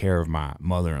take care of my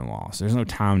mother-in-law. So there's no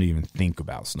time to even think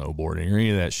about snowboarding or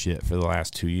any of that shit for the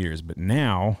last 2 years. But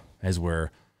now, as we're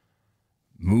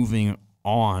moving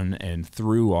on and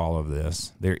through all of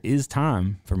this, there is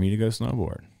time for me to go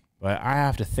snowboard. But I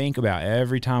have to think about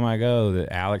every time I go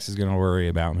that Alex is going to worry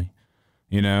about me.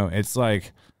 You know, it's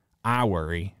like I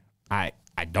worry. I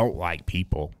don't like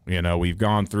people. You know, we've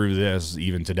gone through this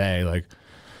even today. Like,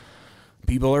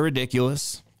 people are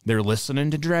ridiculous. They're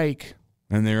listening to Drake.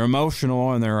 And they're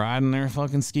emotional, and they're riding their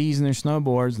fucking skis and their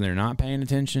snowboards, and they're not paying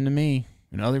attention to me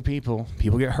and other people.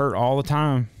 People get hurt all the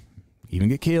time, even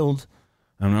get killed.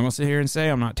 I'm not going to sit here and say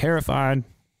I'm not terrified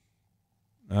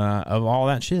of all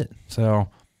that shit. So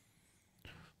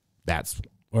that's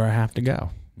where I have to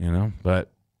go, you know.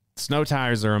 But snow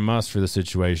tires are a must for the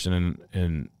situation,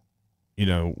 and you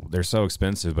know, they're so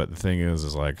expensive. But the thing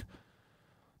is like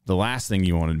the last thing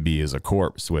you want to be is a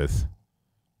corpse with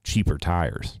cheaper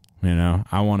tires. You know,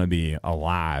 I want to be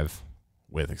alive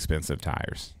with expensive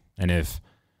tires. And if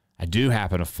I do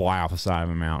happen to fly off the side of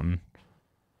a mountain,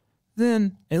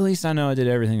 then at least I know I did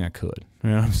everything I could. You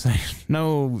know what I'm saying?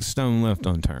 No stone left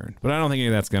unturned. But I don't think any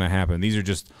of that's going to happen. These are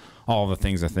just all the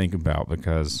things I think about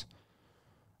because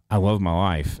I love my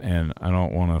life and I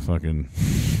don't want to fucking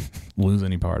lose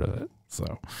any part of it.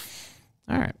 So,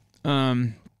 all right.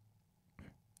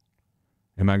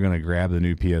 Am I going to grab the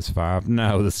new PS5?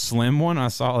 No, the slim one. I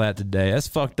saw that today. That's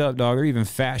fucked up, dog. They're even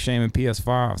fat shaming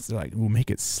PS5s. They're like, we'll make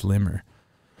it slimmer.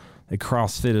 They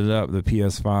cross-fitted up the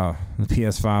PS5. The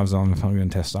PS5's on the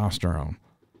fucking testosterone.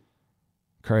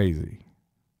 Crazy.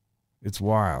 It's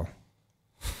wild.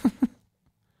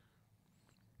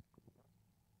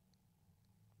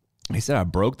 He said I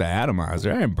broke the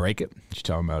atomizer. I didn't break it. What you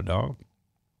talking about, dog?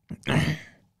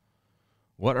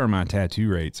 What are my tattoo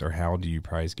rates, or how do you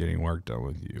price getting work done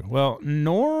with you? Well,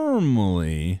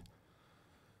 normally,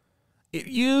 it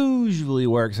usually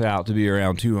works out to be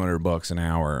around $200 an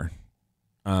hour.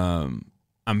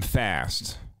 I'm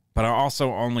fast, but I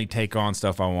also only take on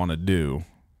stuff I want to do.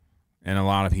 And a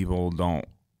lot of people don't,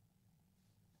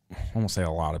 I won't say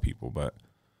a lot of people, but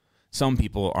some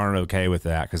people aren't okay with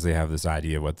that because they have this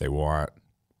idea of what they want,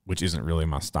 which isn't really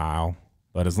my style.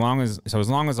 But as long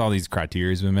as all these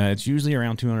criteria have been met, it's usually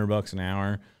around $200 an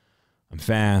hour. I'm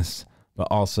fast, but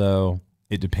also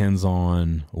it depends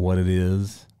on what it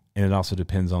is. And it also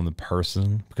depends on the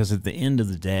person, because at the end of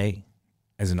the day,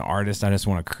 as an artist, I just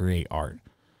want to create art.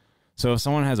 So if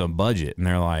someone has a budget and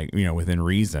they're like, you know, within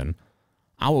reason,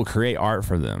 I will create art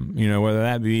for them, you know, whether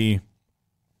that be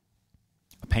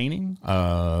a painting,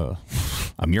 a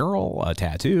mural, a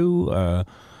tattoo,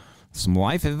 some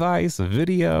life advice, a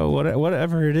video,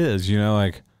 whatever it is, you know,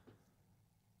 like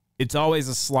it's always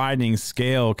a sliding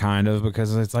scale kind of,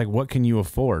 because it's like, what can you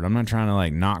afford? I'm not trying to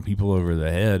like knock people over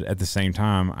the head. At the same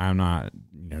time, I'm not,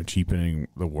 you know, cheapening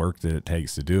the work that it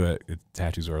takes to do it.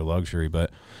 Tattoos are a luxury,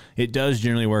 but it does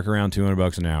generally work around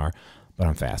 $200 an hour, but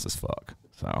I'm fast as fuck.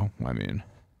 So, I mean,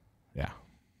 yeah.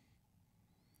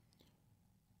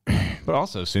 But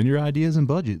also send your ideas and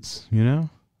budgets, you know?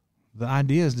 The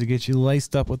idea is to get you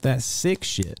laced up with that sick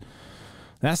shit.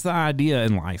 That's the idea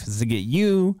in life, is to get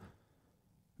you.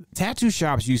 Tattoo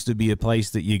shops used to be a place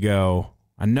that you go.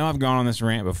 I know I've gone on this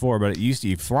rant before, but it used to,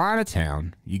 you fly to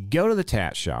town, you go to the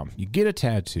tat shop, you get a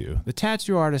tattoo. The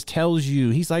tattoo artist tells you,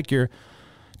 he's like your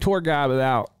tour guide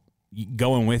without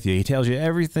going with you. He tells you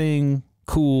everything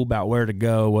cool about where to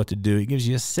go, what to do. He gives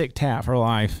you a sick tat for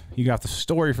life. You got the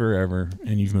story forever,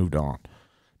 and you've moved on.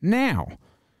 Now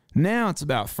it's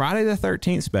about Friday the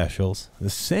 13th specials. The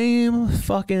same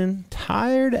fucking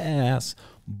tired ass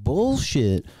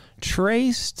bullshit,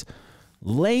 traced,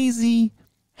 lazy,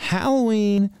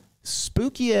 Halloween,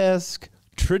 spooky-esque,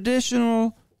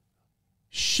 traditional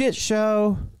shit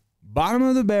show, bottom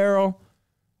of the barrel,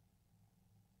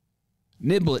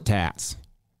 niblet tats.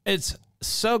 It's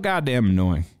so goddamn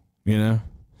annoying, you know?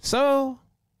 So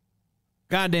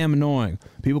goddamn annoying.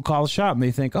 People call the shop and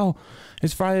they think, oh,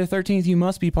 it's Friday the 13th, you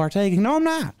must be partaking. No, I'm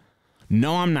not.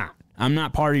 No, I'm not. I'm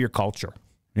not part of your culture,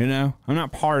 you know? I'm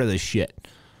not part of this shit.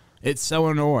 It's so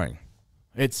annoying.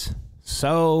 It's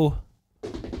so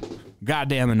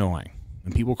goddamn annoying.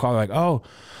 And people call like, oh,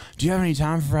 do you have any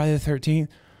time for Friday the 13th?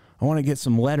 I want to get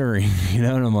some lettering, you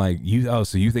know? And I'm like,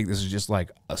 so you think this is just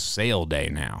like a sale day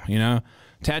now, you know?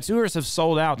 Tattooers have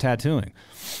sold out tattooing.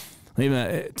 And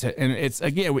it's,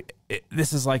 again,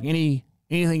 this is like anything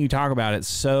you talk about, it's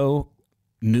so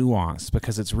nuanced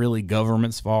because it's really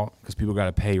government's fault because people got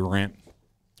to pay rent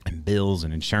and bills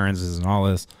and insurances and all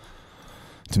this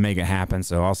to make it happen.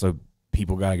 So also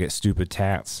people got to get stupid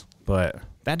tats, but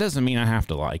that doesn't mean I have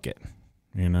to like it,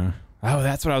 you know? Oh,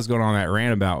 that's what I was going on that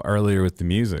rant about earlier with the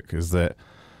music, is that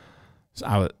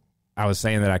I was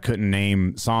saying that I couldn't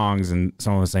name songs, and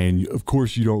someone was saying, of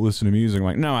course you don't listen to music. I'm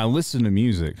like, no, I listen to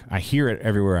music. I hear it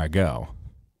everywhere I go,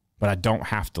 but I don't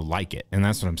have to like it. And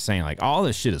that's what I'm saying. Like, all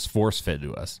this shit is force-fed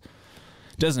to us.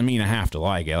 Doesn't mean I have to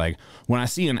like it. Like, when I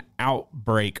see an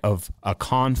outbreak of a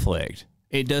conflict,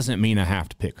 it doesn't mean I have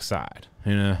to pick a side.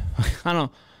 You know,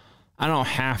 I don't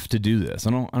have to do this.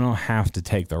 I don't have to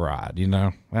take the ride. You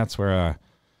know, that's where I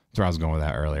was going with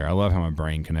that earlier. I love how my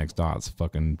brain connects dots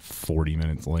fucking 40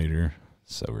 minutes later.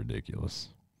 So ridiculous.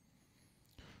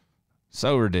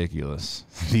 So ridiculous.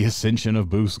 The ascension of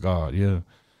Boost God. Yeah.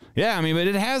 Yeah, I mean, but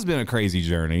it has been a crazy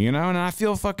journey, you know, and I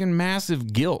feel fucking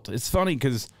massive guilt. It's funny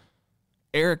because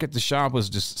Eric at the shop was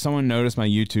just, someone noticed my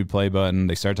YouTube play button.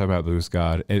 They started talking about Boost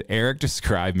God. And Eric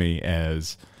described me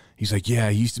as, he's like, yeah,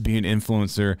 I used to be an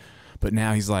influencer, but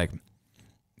now he's like,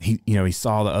 he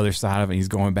saw the other side of it. He's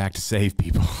going back to save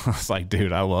people. I was like,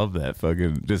 dude, I love that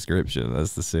fucking description.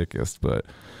 That's the sickest. But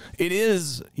it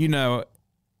is, you know,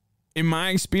 in my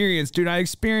experience, dude, I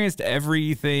experienced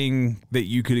everything that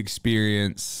you could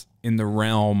experience in the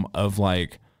realm of,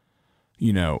 like,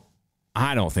 you know,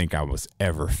 I don't think I was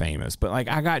ever famous, but like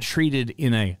I got treated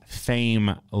in a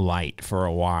fame light for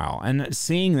a while. And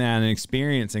seeing that and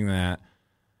experiencing that,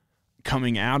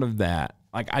 coming out of that,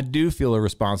 like, I do feel a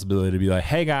responsibility to be like,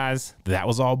 hey guys, that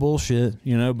was all bullshit,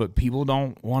 you know, but people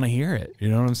don't want to hear it. You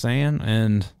know what I'm saying?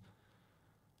 And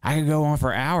I could go on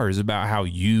for hours about how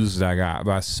used I got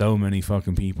by so many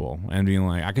fucking people, and being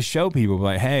like, I could show people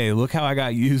like, hey, look how I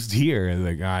got used here. And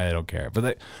like, I don't care.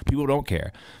 But people don't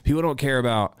care. People don't care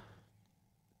about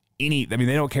they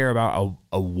don't care about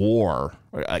a war,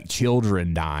 or like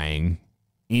children dying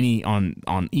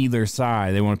on either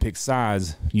side. They want to pick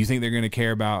sides. You think they're going to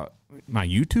care about my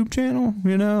YouTube channel?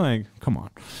 You know, like, come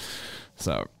on.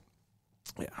 So,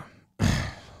 yeah.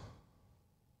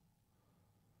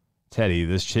 Teddy,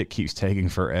 this chick keeps taking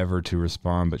forever to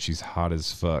respond, but she's hot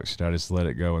as fuck. Should I just let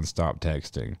it go and stop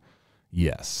texting?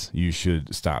 Yes, you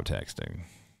should stop texting.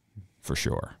 For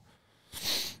sure.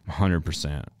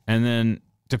 100%. And then,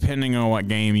 depending on what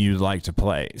game you'd like to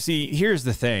play. See, here's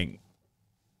the thing.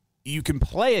 You can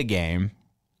play a game,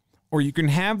 or you can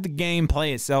have the game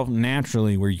play itself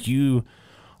naturally where you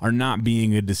are not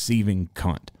being a deceiving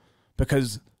cunt.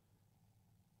 Because,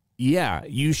 yeah,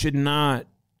 you should not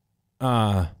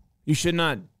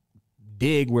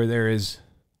dig where there is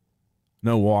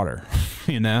no water,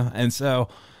 you know? And so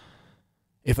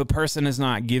if a person is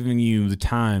not giving you the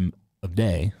time of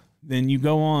day, then you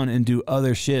go on and do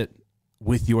other shit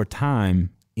with your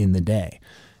time in the day.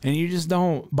 And you just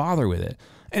don't bother with it.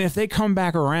 And if they come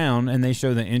back around and they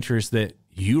show the interest that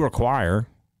you require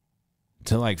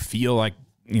to, like, feel like,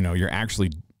 you know, you're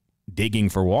actually digging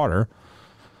for water,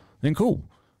 then cool.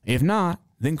 If not,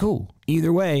 then cool.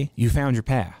 Either way, you found your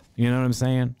path. You know what I'm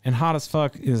saying? And hot as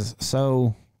fuck is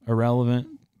so irrelevant,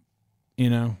 you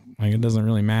know, like, it doesn't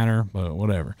really matter, but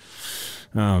whatever.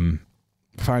 Find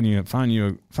you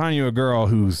a girl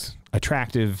who's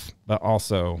attractive, but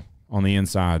also on the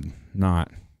inside not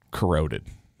corroded.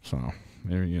 So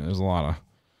there's a lot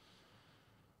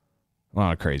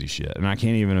of crazy shit, and I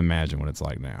can't even imagine what it's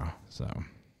like now. So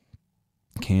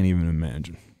can't even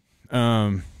imagine.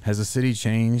 Has the city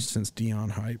changed since Dion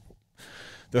hype?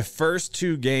 The first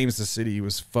two games, the city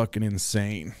was fucking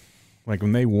insane. Like,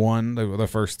 when they won the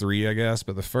first three, I guess,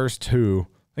 but the first two,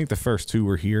 I think the first two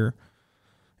were here.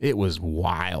 It was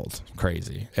wild,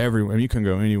 crazy. Everywhere, you couldn't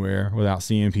go anywhere without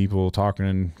seeing people talking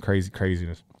and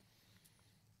craziness.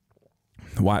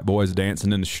 White boys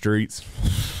dancing in the streets.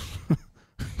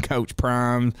 Coach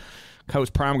Prime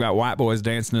got white boys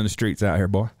dancing in the streets out here,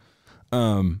 boy.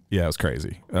 Yeah, it was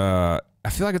crazy. I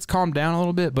feel like it's calmed down a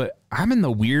little bit, but I'm in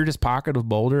the weirdest pocket of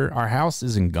Boulder. Our house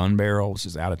is in Gun Barrel, which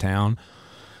is out of town.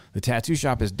 The tattoo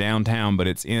shop is downtown, but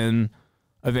it's in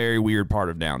a very weird part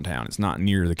of downtown. It's not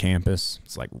near the campus.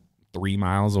 It's like 3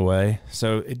 miles away.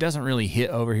 So it doesn't really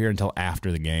hit over here until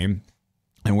after the game.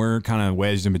 And we're kind of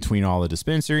wedged in between all the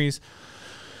dispensaries.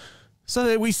 So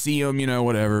that we see them, you know,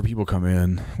 whatever. People come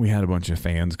in. We had a bunch of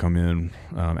fans come in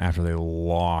after they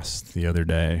lost the other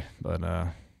day. But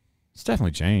it's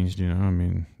definitely changed. You know, I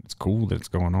mean, it's cool that it's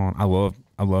going on. I love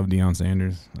Deion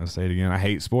Sanders. I'll say it again. I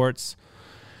hate sports.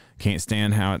 Can't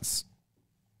stand how it's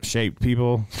shaped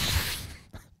people.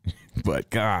 But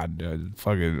God,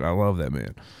 I love that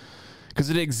man.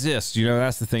 Because it exists, you know.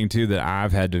 That's the thing too that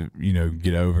I've had to, you know,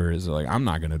 get over is like I'm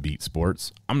not going to beat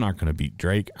sports. I'm not going to beat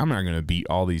Drake. I'm not going to beat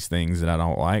all these things that I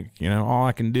don't like. You know, all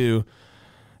I can do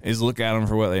is look at them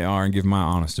for what they are and give my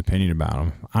honest opinion about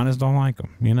them. I just don't like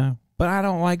them, you know. But I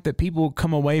don't like that people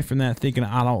come away from that thinking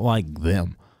I don't like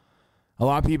them. A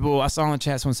lot of people I saw in the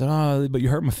chat, someone said, "Oh, but you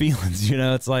hurt my feelings." You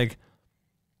know, it's like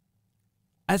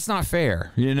that's not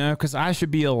fair, you know, because I should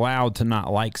be allowed to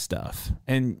not like stuff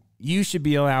and you should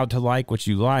be allowed to like what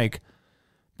you like,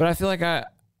 but I feel like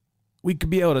we could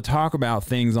be able to talk about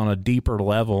things on a deeper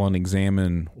level and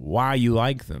examine why you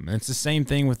like them. And it's the same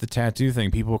thing with the tattoo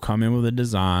thing. People come in with a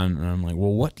design, and I'm like,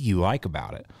 well, what do you like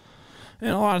about it? And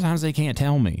a lot of times they can't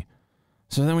tell me.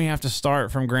 So then we have to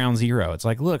start from ground zero. It's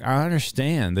like, look, I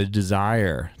understand the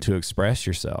desire to express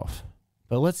yourself,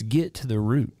 but let's get to the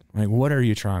root. Like, what are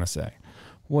you trying to say?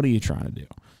 What are you trying to do?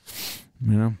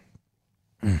 You know?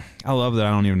 I love that I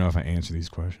don't even know if I answer these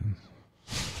questions.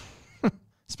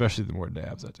 Especially the more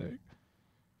dabs I take.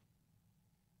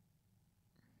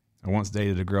 I once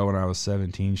dated a girl when I was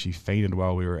 17. She fainted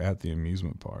while we were at the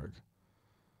amusement park.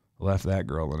 Left that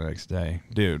girl the next day.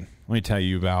 Dude, let me tell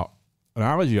you about when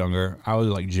I was younger, I was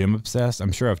like gym obsessed.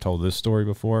 I'm sure I've told this story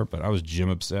before, but I was gym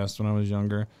obsessed when I was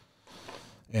younger.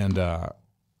 And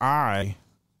I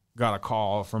got a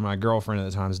call from my girlfriend at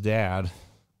the time's dad,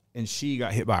 and she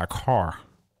got hit by a car.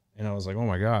 And I was like, oh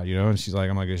my God, you know, and she's like,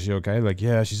 I'm like, is she okay? Like,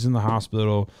 yeah, she's in the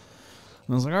hospital.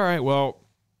 And I was like, all right, well,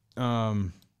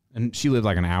 and she lived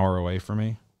like an hour away from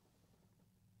me.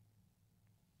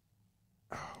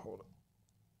 Hold on.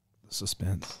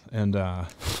 Suspense. And I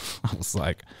was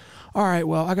like, all right,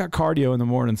 well, I got cardio in the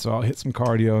morning, so I'll hit some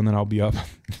cardio and then I'll be up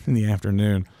in the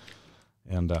afternoon.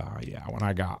 And yeah, when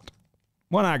I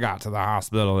got to the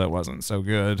hospital, that wasn't so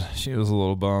good. She was a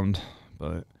little bummed.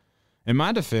 But in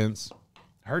my defense,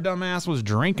 her dumb ass was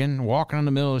drinking, walking in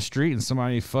the middle of the street, and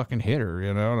somebody fucking hit her,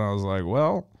 you know? And I was like,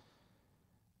 well,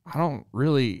 I don't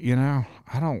really, you know,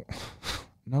 I don't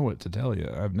know what to tell you.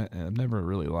 I've never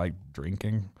really liked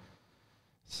drinking.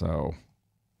 So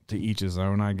to each his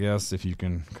own, I guess, if you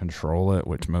can control it,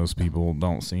 which most people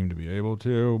don't seem to be able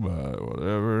to, but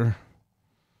whatever.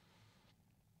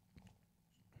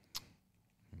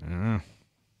 Yeah.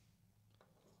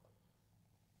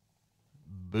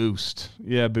 Boost.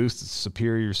 Yeah, Boost is the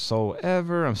superior soul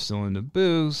ever. I'm still into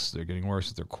Boost. They're getting worse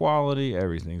with their quality.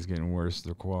 Everything's getting worse with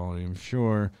their quality, I'm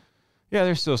sure. Yeah,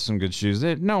 there's still some good shoes.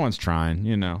 No one's trying,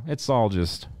 you know. It's all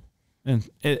just... And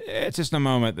it's just a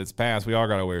moment that's passed. We all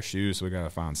got to wear shoes, so we got to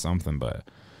find something, but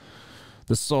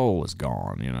the soul is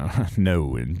gone, you know.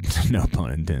 No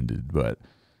pun intended, but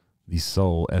the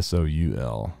soul,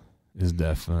 S-O-U-L, is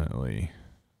definitely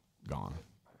gone.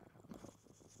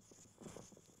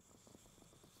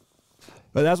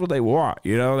 But that's what they want,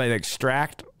 you know. They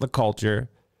extract the culture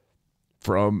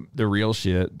from the real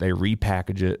shit. They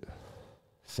repackage it,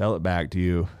 sell it back to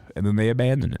you, and then they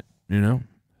abandon it, you know.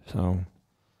 So,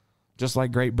 just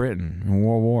like Great Britain in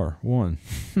World War I.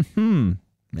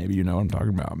 Maybe you know what I'm talking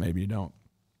about. Maybe you don't.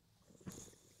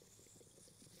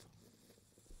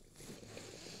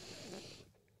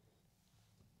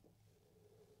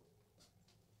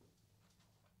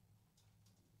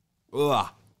 Ugh.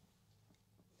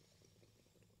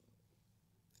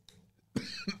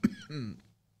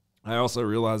 I also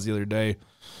realized the other day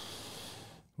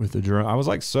with the drone, I was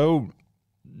like so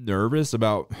nervous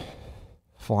about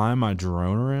flying my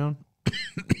drone around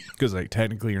because like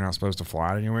technically you're not supposed to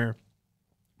fly it anywhere.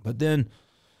 But then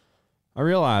I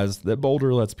realized that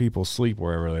Boulder lets people sleep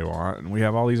wherever they want, and we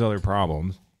have all these other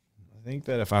problems. I think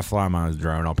that if I fly my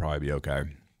drone, I'll probably be okay.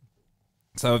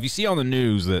 So if you see on the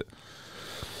news that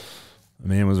a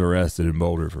man was arrested in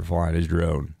Boulder for flying his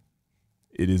drone,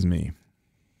 it is me.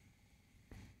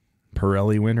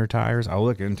 Pirelli winter tires. I'll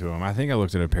look into them. I think I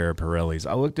looked at a pair of Pirellis.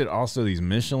 I looked at also these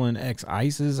Michelin X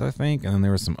Ices, I think, and then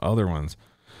there were some other ones.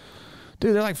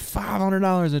 Dude, they're like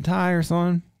 $500 a tire,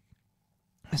 son.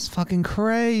 That's fucking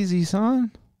crazy,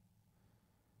 son.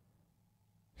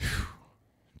 Whew.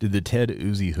 Did the Ted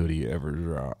Uzi hoodie ever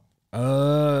drop?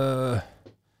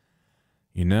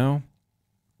 You know,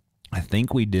 I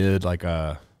think we did like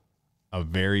a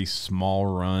very small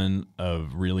run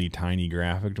of really tiny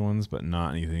graphic ones, but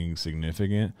not anything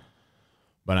significant.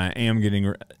 But I am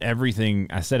getting everything.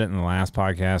 I said it in the last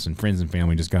podcast, and friends and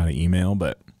family just got an email,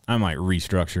 but I'm like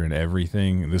restructuring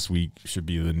everything. This week should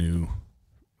be the new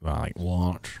like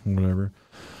launch, whatever.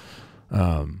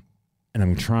 And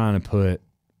I'm trying to put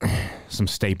some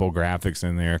staple graphics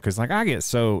in there. Cause like I get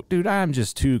so, dude, I'm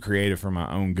just too creative for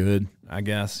my own good, I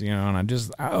guess, you know,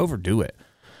 and I overdo it.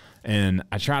 And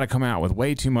I try to come out with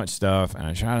way too much stuff and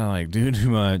I try to like do too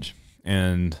much.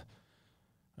 And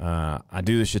I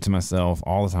do this shit to myself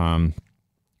all the time.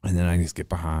 And then I just get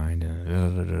behind.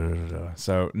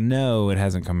 So no, it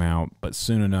hasn't come out, but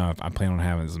soon enough, I plan on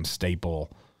having some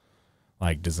staple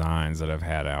like designs that I've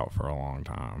had out for a long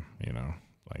time, you know,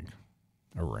 like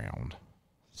around.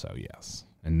 So yes,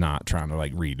 and not trying to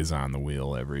like redesign the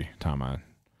wheel every time I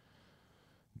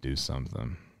do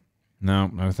something. No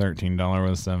 $13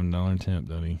 with a $7 tip,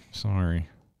 Duddy. Sorry.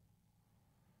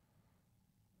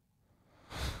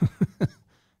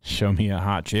 Show me a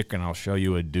hot chick and I'll show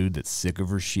you a dude that's sick of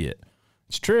her shit.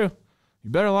 It's true. You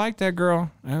better like that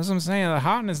girl. That's what I'm saying. The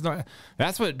hotness,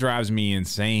 that's what drives me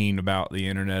insane about the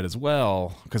internet as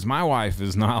well. Because my wife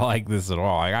is not like this at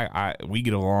all. We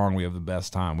get along. We have the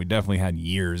best time. We definitely had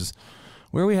years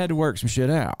where we had to work some shit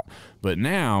out. But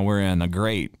now we're in a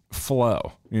great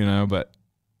flow, you know. But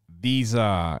these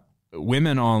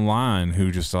women online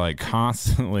who just like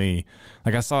constantly,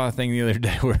 like I saw a thing the other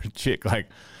day where a chick like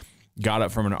got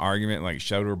up from an argument, like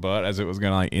showed her butt as it was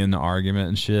gonna like end the argument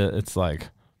and shit. It's like,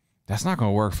 that's not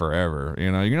gonna work forever.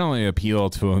 You know, you can only appeal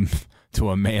to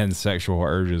a man's sexual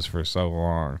urges for so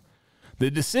long. The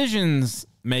decisions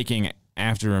making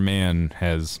after a man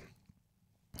has,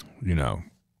 you know,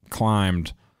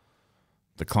 climbed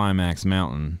the climax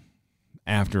mountain,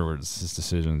 afterwards his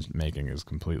decision making is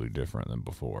completely different than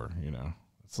before. You know,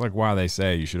 it's like why they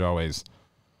say you should always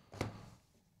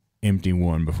empty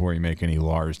one before you make any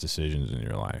large decisions in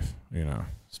your life, you know,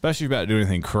 especially about doing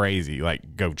anything crazy,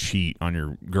 like go cheat on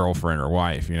your girlfriend or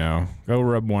wife, you know, go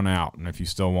rub one out. And if you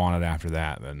still want it after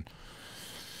that, then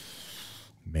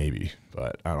maybe,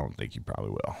 but I don't think you probably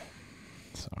will.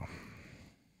 So.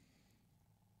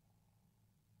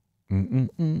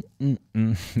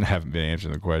 I haven't been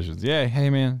answering the questions. Yeah. Hey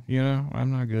man, you know,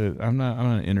 I'm not good. I'm not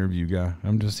an interview guy.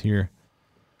 I'm just here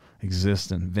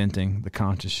existing, venting the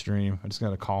conscious stream. I just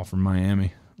got a call from Miami.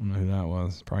 I don't know who that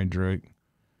was. Probably Drake.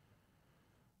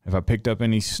 Have I picked up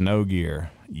any snow gear?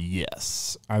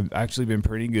 Yes. I've actually been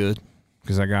pretty good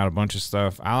because I got a bunch of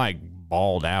stuff. I like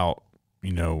balled out,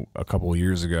 you know, a couple of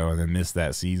years ago and then missed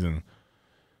that season.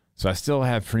 So I still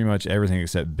have pretty much everything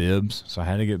except bibs. So I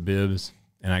had to get bibs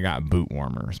and I got boot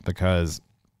warmers because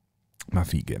my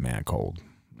feet get mad cold.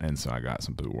 And so I got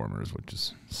some boot warmers, which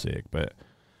is sick. But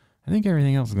I think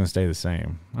everything else is going to stay the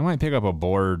same. I might pick up a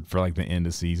board for like the end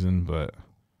of season, but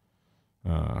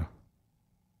I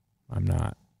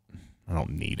don't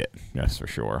need it. That's for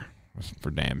sure. That's for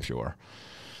damn sure.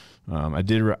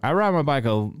 I ride my bike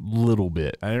a little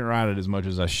bit. I didn't ride it as much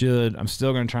as I should. I'm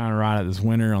still going to try and ride it this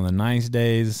winter on the nice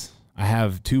days. I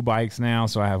have 2 bikes now,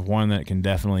 so I have one that can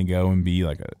definitely go and be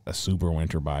like a super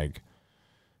winter bike.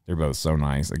 They're both so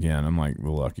nice. Again, I'm like the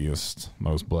luckiest,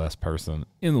 most blessed person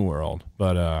in the world.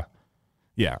 But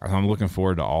yeah, I'm looking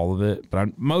forward to all of it.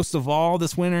 But most of all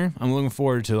this winter, I'm looking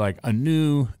forward to like a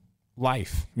new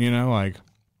life, you know, like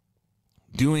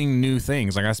doing new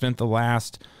things. Like I spent the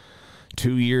last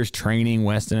 2 years training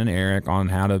Weston and Eric on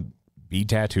how to be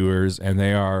tattooers, and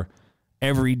they are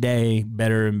every day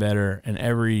better and better, and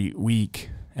every week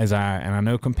and I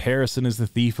know comparison is the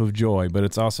thief of joy, but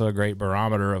it's also a great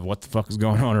barometer of what the fuck is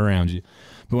going on around you.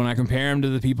 But when I compare them to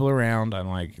the people around, I'm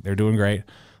like, they're doing great.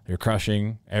 They're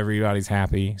crushing. Everybody's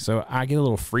happy. So I get a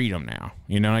little freedom now.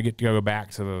 You know, I get to go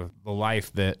back to the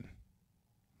life that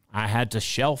I had to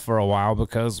shelf for a while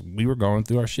because we were going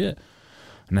through our shit.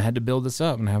 And I had to build this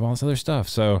up and have all this other stuff.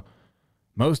 So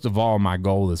most of all, my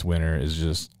goal this winter is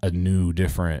just a new,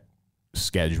 different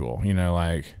schedule. You know,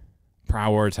 like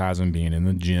prioritizing being in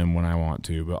the gym when I want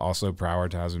to, but also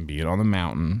prioritizing being on the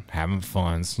mountain, having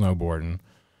fun, snowboarding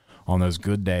on those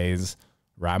good days,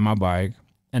 ride my bike.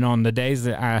 And on the days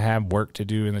that I have work to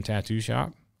do in the tattoo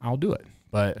shop, I'll do it.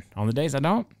 But on the days I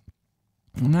don't,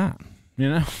 I'm not, you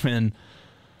know? And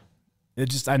it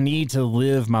just, I need to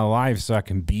live my life so I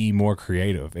can be more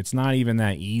creative. It's not even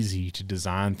that easy to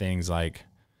design things like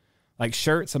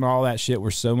shirts and all that shit were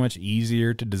so much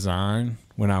easier to design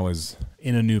when I was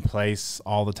in a new place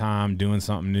all the time, doing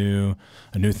something new.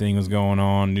 A new thing was going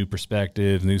on, new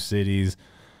perspectives, new cities,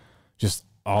 just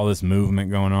all this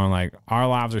movement going on. Like our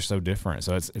lives are so different.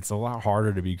 So it's a lot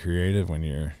harder to be creative when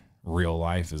your real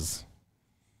life is,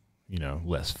 you know,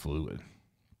 less fluid.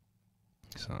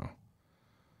 So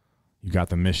you got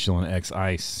the Michelin X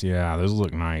Ice. Yeah, those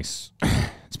look nice.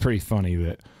 It's pretty funny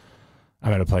that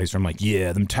I'm at a place where I'm like,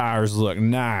 yeah, them tires look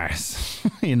nice.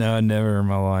 You know, I never in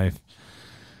my life.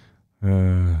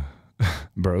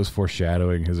 Bro's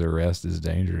foreshadowing his arrest is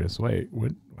dangerous. Wait,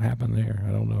 what happened there?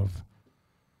 I don't know if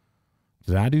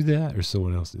did I do that or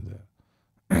someone else did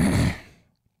that.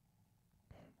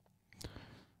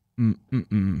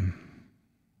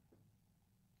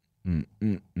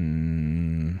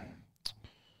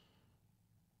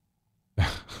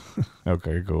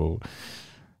 Okay, cool.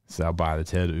 So I'll buy the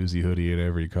Ted Uzi hoodie in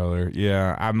every color.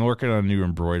 Yeah, I'm working on a new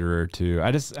embroiderer too.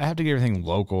 I have to get everything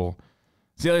local.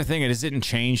 It's the other thing, I just didn't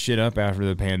change shit up after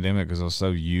the pandemic because I was so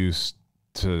used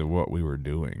to what we were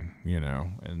doing, you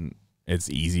know, and it's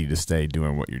easy to stay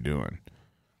doing what you're doing.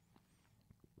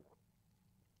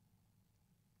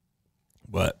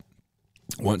 But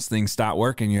once things stop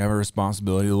working, you have a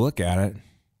responsibility to look at it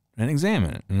and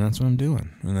examine it. And that's what I'm doing.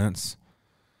 And that's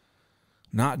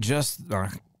not just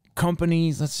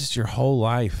companies, that's just your whole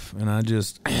life. And I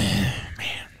just,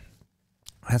 man,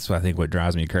 that's what I think what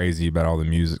drives me crazy about all the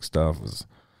music stuff is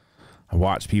I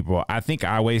watch people. I think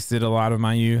I wasted a lot of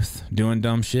my youth doing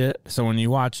dumb shit. So when you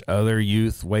watch other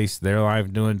youth waste their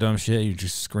life doing dumb shit, you're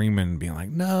just screaming and being like,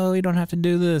 no, you don't have to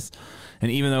do this. And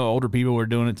even though older people were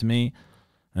doing it to me,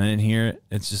 I didn't hear it.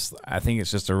 It's just, I think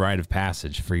it's just a rite of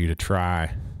passage for you to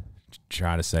try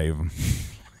to save them.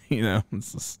 You know,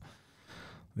 it's just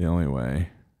the only way.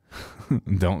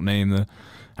 Don't name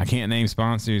I can't name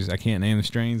sponsors. I can't name the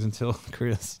strains until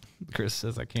Chris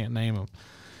says I can't name them.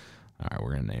 All right,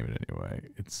 we're going to name it anyway.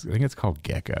 I think it's called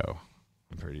Gecko.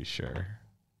 I'm pretty sure.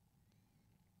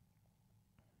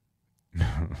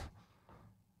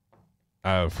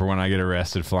 Oh, for when I get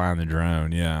arrested flying the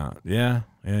drone. Yeah.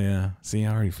 See,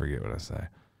 I already forget what I say.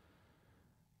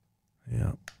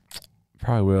 Yeah.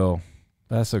 Probably will.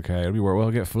 That's okay. It'll be worth. We'll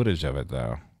get footage of it,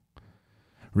 though.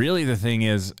 Really, the thing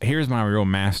is, here's my real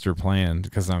master plan,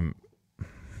 because I'm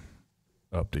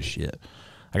up to shit.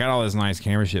 I got all this nice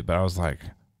camera shit, but I was like,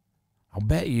 I'll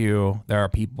bet you there are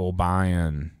people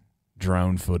buying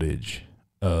drone footage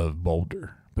of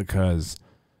Boulder because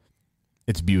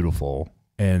it's beautiful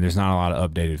and there's not a lot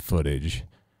of updated footage.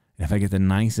 And if I get the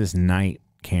nicest night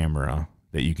camera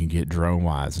that you can get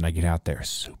drone-wise, and I get out there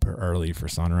super early for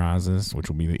sunrises, which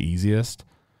will be the easiest,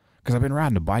 because I've been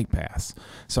riding a bike pass.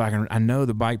 So I know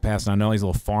the bike pass, and I know these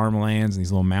little farmlands and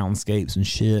these little mountainscapes and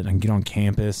shit, and I can get on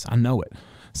campus. I know it.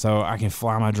 So I can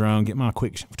fly my drone, get my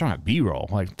quick, we're talking about B-roll,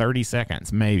 like 30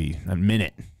 seconds, maybe a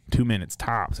minute, 2 minutes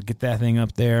tops. So get that thing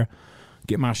up there,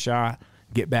 get my shot,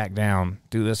 get back down,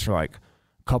 do this for like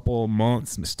a couple of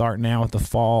months, start now with the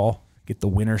fall, get the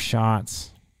winter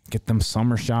shots, get them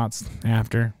summer shots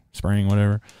after, spring,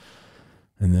 whatever.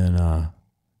 And then,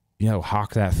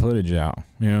 hawk that footage out.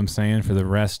 You know what I'm saying? For the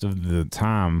rest of the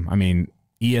time. I mean,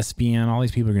 ESPN, all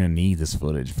these people are going to need this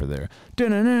footage for their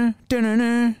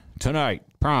tonight,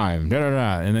 prime,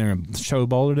 and then show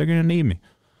Boulder, they're going to need me.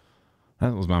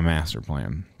 That was my master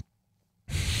plan.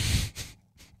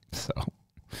 So,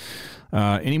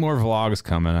 any more vlogs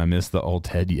coming? I miss the old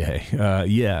Ted Yay.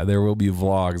 Yeah, there will be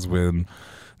vlogs when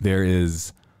there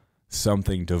is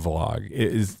something to vlog.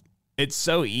 It's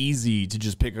so easy to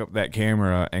just pick up that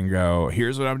camera and go,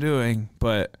 here's what I'm doing.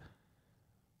 But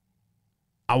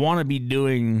I want to be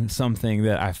doing something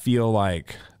that I feel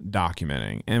like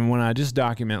documenting. And when I just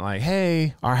document like,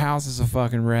 hey, our house is a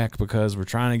fucking wreck because we're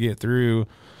trying to get through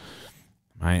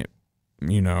my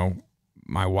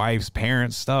wife's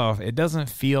parents' stuff, it doesn't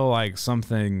feel like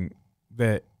something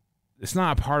that, it's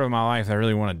not a part of my life that I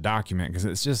really want to document, because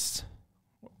it's just,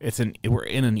 we're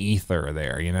in an ether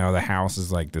there, the house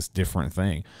is like this different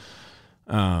thing.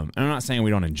 And I'm not saying we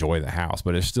don't enjoy the house,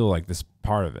 but it's still like this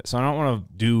part of it. So I don't want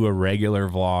to do a regular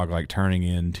vlog like turning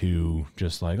into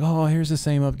just like, oh, here's the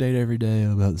same update every day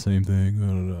about the same thing.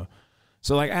 Blah, blah, blah.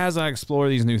 So like as I explore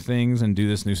these new things and do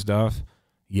this new stuff,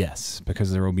 yes,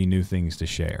 because there will be new things to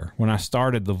share. When I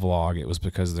started the vlog, it was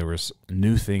because there was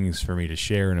new things for me to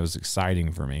share and it was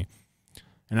exciting for me.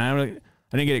 And I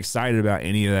didn't get excited about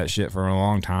any of that shit for a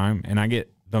long time. And I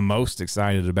get the most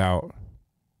excited about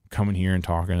coming here and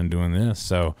talking and doing this.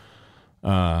 So,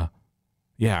 I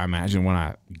imagine when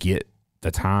I get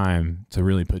the time to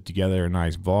really put together a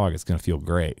nice vlog, it's going to feel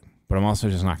great. But I'm also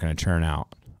just not going to churn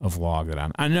out a vlog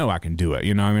that I know I can do it.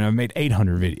 I've made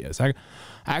 800 videos. I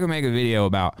can make a video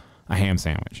about a ham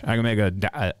sandwich. I can make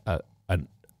a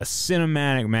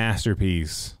cinematic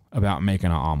masterpiece about making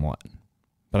an omelet,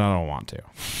 but I don't want to,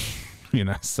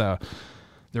 so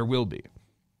there will be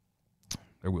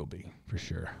for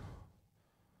sure.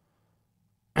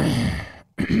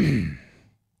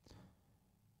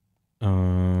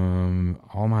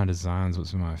 All my designs,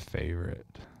 what's my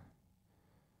favorite?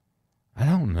 I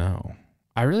don't know.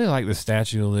 I really like the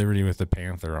Statue of Liberty with the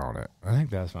panther on it. I think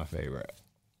that's my favorite.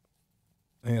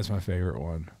 I think that's my favorite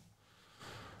one.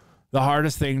 The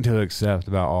hardest thing to accept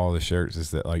about all the shirts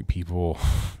is that, like, people,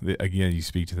 again, you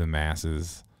speak to the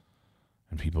masses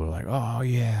and people are like, oh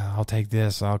yeah, I'll take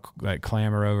this. I'll like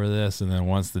clamor over this. And then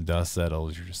once the dust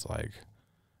settles, you're just like,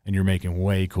 and you're making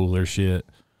way cooler shit.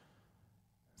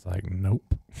 It's like,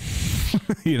 nope.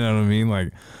 You know what I mean?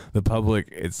 Like, the public,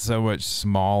 it's so much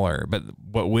smaller, but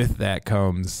with that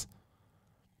comes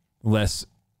less,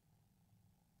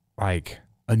 like,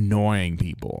 annoying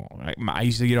people. I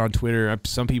used to get on Twitter.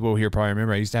 Some people here probably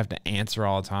remember I used to have to answer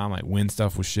all the time, like when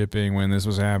stuff was shipping, when this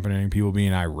was happening, people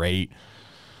being irate,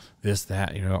 this,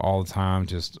 that, you know, all the time.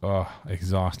 Just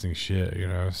exhausting shit, you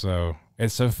know. So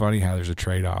it's so funny how there's a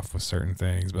trade-off with certain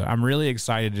things. But I'm really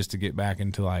excited just to get back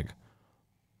into, like,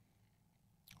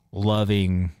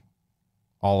 loving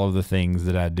all of the things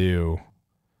that I do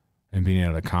and being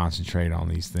able to concentrate on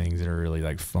these things that are really,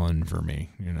 like, fun for me,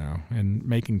 you know. And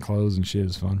making clothes and shit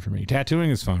is fun for me.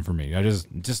 Tattooing is fun for me. I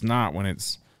just not when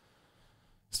it's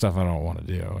stuff I don't want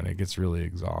to do, and it gets really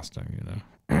exhausting, you know.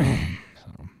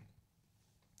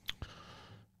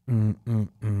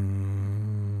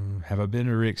 Have I been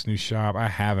to Rick's new shop? I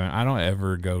haven't. I don't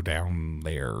ever go down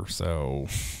there, so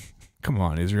come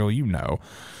on, Israel, you know.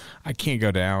 I can't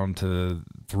go down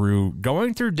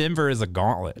going through Denver is a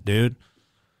gauntlet, dude.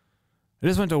 I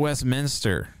just went to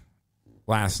Westminster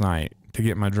last night to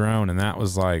get my drone, and that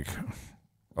was like,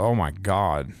 oh my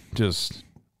God, just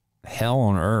hell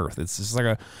on earth. It's just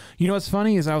like you know what's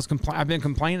funny is I've been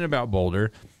complaining about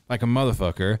Boulder like a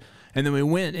motherfucker, and then we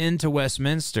went into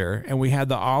Westminster and we had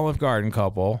the Olive Garden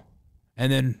couple,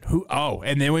 and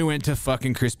then we went to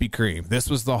fucking Krispy Kreme. This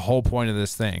was the whole point of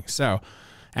this thing. So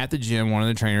at the gym, one of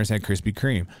the trainers had Krispy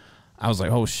Kreme. I was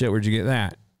like, oh shit, where'd you get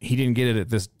that? He didn't get it at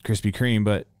this Krispy Kreme,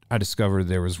 but I discovered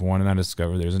there was one, and I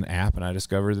discovered there's an app, and I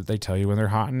discovered that they tell you when they're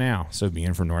hot now. So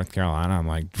being from North Carolina, I'm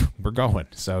like, we're going.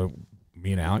 So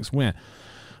me and Alex went.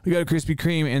 We go to Krispy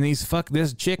Kreme, and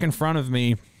this chick in front of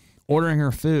me ordering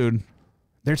her food,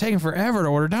 they're taking forever to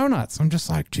order donuts. I'm just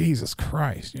like, Jesus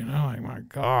Christ, you know, like, my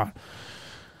God.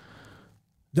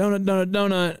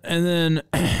 Donut. And then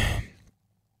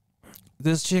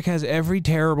this chick has every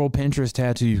terrible Pinterest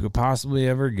tattoo you could possibly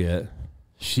ever get.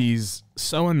 She's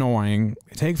so annoying.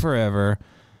 They take forever.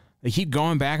 They keep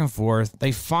going back and forth.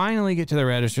 They finally get to the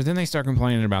register. Then they start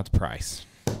complaining about the price.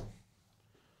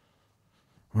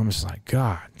 I'm just like,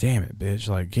 God damn it, bitch.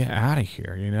 Like, get out of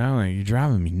here, you know? Like, you're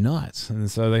driving me nuts. And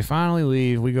so they finally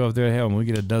leave. We go up there to hell, and we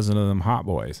get a dozen of them hot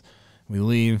boys. We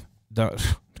leave.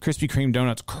 Krispy Kreme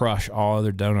donuts crush all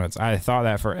other donuts. I thought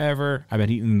that forever. I've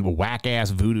been eating whack-ass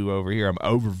voodoo over here. I'm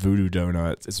over voodoo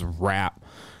donuts. It's a wrap.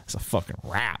 It's a fucking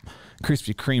wrap.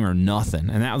 Krispy Kreme or nothing.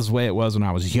 And that was the way it was when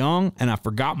I was young, and I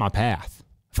forgot my path.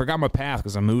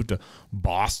 Because I moved to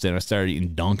Boston. I started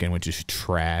eating Dunkin', which is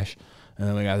trash. And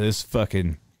then we got this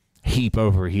fucking heap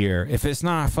over here. If it's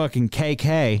not a fucking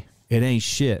KK, it ain't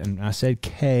shit. And I said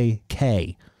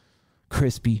KK.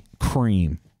 Krispy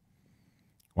Kreme.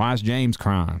 Why is James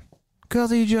crying? Because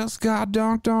he just got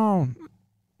dunked on.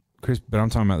 But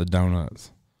I'm talking about the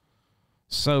donuts.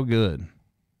 So good.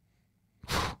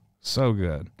 So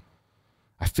good.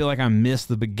 I feel like I missed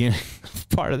the beginning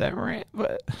part of that rant,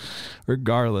 but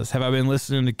regardless, have I been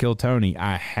listening to Kill Tony?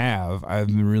 I have. I've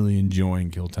been really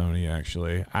enjoying Kill Tony,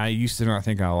 actually. I used to not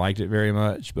think I liked it very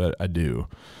much, but I do.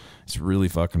 It's really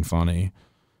fucking funny.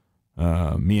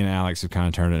 Me and Alex have kind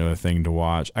of turned it into a thing to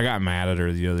watch. I got mad at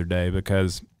her the other day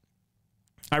because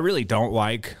I really don't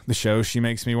like the show she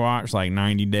makes me watch, like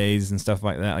 90 Days and stuff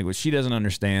like that. Like, what she doesn't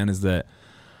understand is that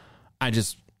I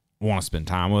just want to spend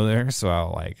time with her, so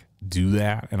I'll, like, do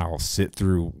that, and I'll sit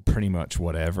through pretty much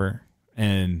whatever.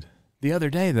 And the other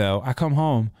day, though, I come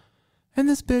home, and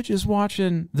this bitch is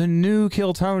watching the new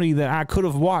Kill Tony that I could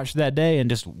have watched that day and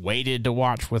just waited to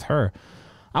watch with her.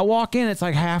 I walk in, it's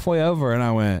like halfway over, and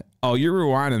I went, oh, you're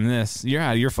rewinding this. You're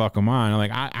out of your fucking mind. I'm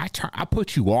like, I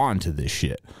put you on to this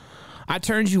shit. I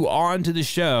turned you on to the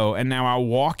show, and now I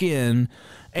walk in,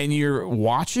 and you're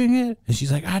watching it? And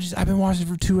she's like, I've been watching it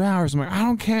for 2 hours. I'm like, I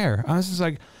don't care. I was just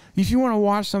like, if you want to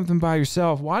watch something by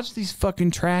yourself, watch these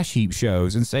fucking trash heap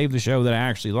shows and save the show that I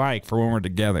actually like for when we're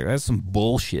together. That's some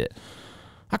bullshit.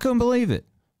 I couldn't believe it.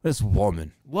 This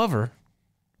woman. Love her.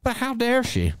 But how dare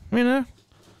she? You know?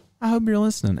 I hope you're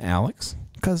listening, Alex.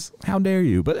 Because how dare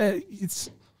you? But it's...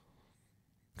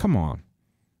 Come on.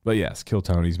 But yes, Kill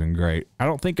Tony's been great. I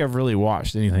don't think I've really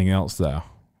watched anything else, though.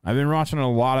 I've been watching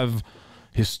a lot of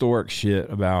historic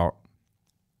shit about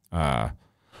World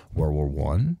War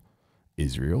One,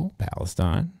 Israel,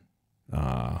 Palestine,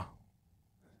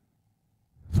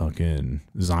 fucking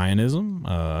Zionism,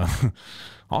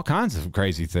 all kinds of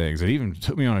crazy things. It even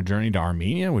took me on a journey to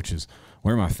Armenia, which is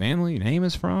where my family name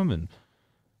is from, and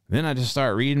Then I just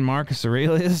start reading Marcus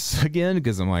Aurelius again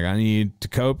because I'm like, I need to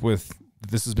cope with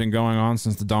this has been going on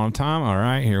since the dawn of time. All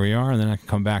right, here we are. And then I can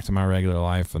come back to my regular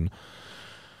life and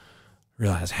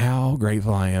realize how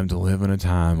grateful I am to live in a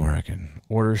time where I can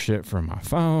order shit from my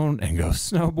phone and go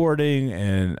snowboarding.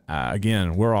 And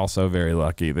again, we're also very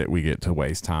lucky that we get to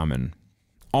waste time and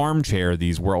armchair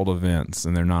these world events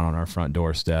and they're not on our front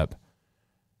doorstep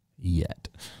yet.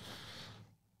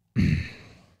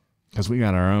 Because we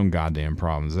got our own goddamn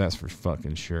problems. That's for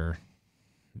fucking sure.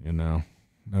 You know,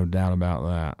 no doubt about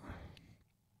that.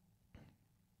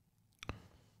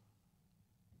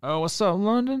 Oh, what's up,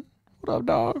 London? What up,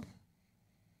 dog?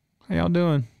 How y'all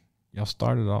doing? Y'all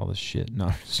started all this shit. No,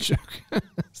 I'm just joking.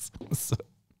 What's up?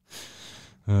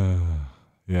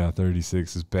 Yeah,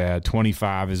 36 is bad.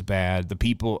 25 is bad. The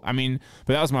people, I mean,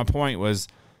 but that was my point, was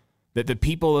that the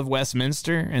people of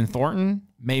Westminster and Thornton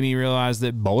made me realize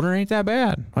that Boulder ain't that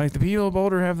bad. Like, the people of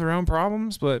Boulder have their own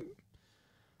problems, but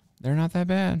they're not that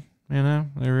bad. You know,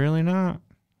 they're really not.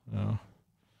 No.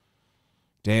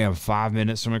 Damn, 5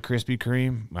 minutes from a Krispy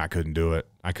Kreme? I couldn't do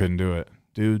it.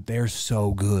 Dude, they're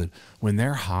so good. When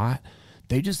they're hot,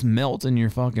 they just melt in your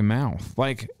fucking mouth.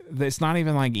 Like, it's not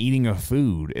even like eating a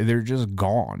food. They're just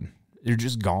gone. They're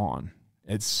just gone.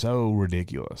 It's so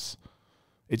ridiculous.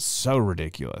 It's so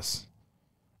ridiculous.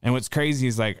 And what's crazy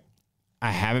is, like,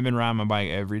 I haven't been riding my bike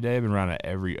every day. I've been riding it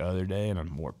every other day, and I'm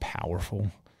more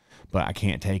powerful. But I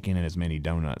can't take in as many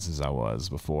donuts as I was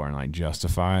before and, like,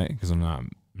 justify it because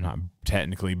I'm not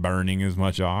technically burning as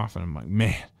much off. And I'm like,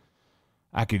 man,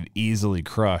 I could easily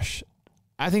crush.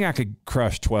 I think I could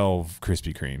crush 12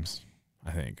 Krispy Kremes.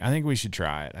 I think we should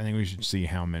try it. I think we should see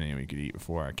how many we could eat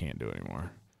before I can't do it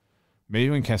anymore. Maybe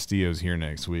when Castillo's here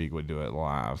next week, we'll do it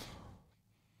live.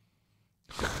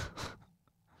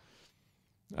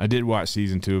 I did watch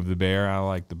season 2 of The Bear. I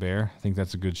like The Bear. I think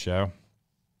that's a good show.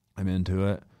 I'm into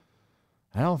it.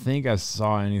 I don't think I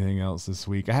saw anything else this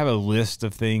week. I have a list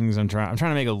of things. I'm trying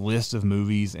to make a list of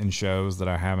movies and shows that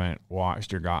I haven't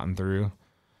watched or gotten through,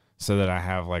 so that I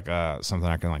have like something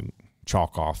I can like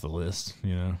chalk off the list,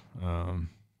 you know.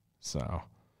 So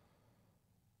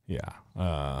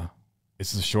yeah,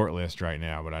 it's a short list right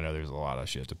now, but I know there's a lot of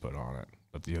shit to put on it.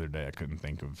 But the other day I couldn't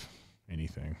think of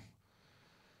anything.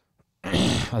 I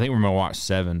think we're gonna watch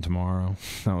Seven tomorrow.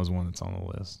 That was one that's on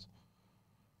the list.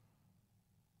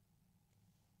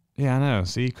 Yeah, I know.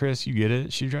 See, Chris, you get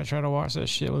it. She try to watch that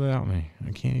shit without me.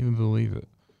 I can't even believe it.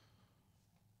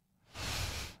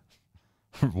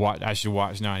 I should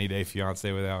watch 90 Day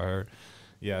Fiancé without her.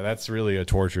 Yeah, that's really a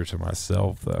torture to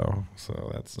myself, though.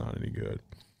 So that's not any good.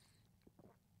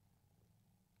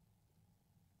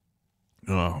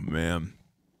 Oh, man.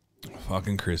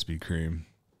 Fucking Krispy Kreme.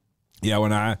 Yeah,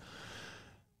 when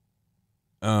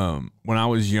I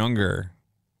was younger,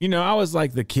 you know, I was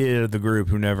like the kid of the group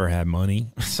who never had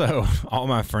money. So all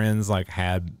my friends like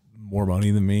had more money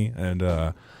than me.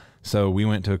 And so we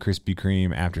went to a Krispy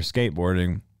Kreme after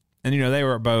skateboarding. And, you know, they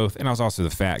were both, and I was also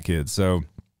the fat kid. So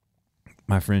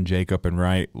my friend Jacob and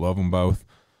Wright, love them both,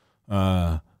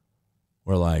 were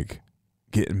like,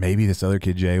 maybe this other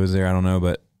kid Jay was there, I don't know.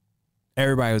 But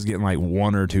everybody was getting like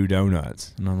 1 or 2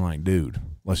 donuts. And I'm like, dude,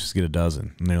 let's just get a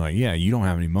dozen. And they're like, yeah, you don't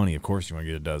have any money. Of course you want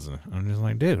to get a dozen. I'm just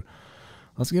like, dude,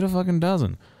 let's get a fucking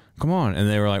dozen. Come on. And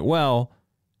they were like, well,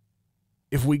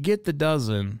 if we get the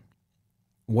dozen,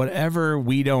 whatever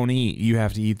we don't eat, you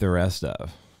have to eat the rest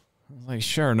of. I was like,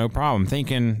 sure, no problem.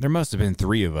 Thinking there must have been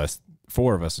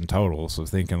 4 of us in total. So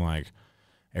thinking like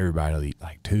everybody will eat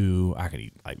like 2. I could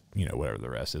eat like, you know, whatever the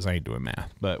rest is. I ain't doing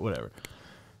math, but whatever.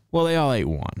 Well, they all ate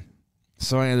 1.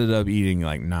 So I ended up eating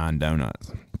like 9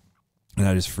 donuts. And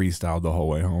I just freestyled the whole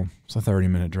way home. It's a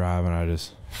 30-minute drive, and I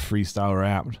just freestyle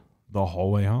rapped the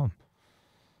whole way home.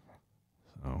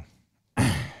 So,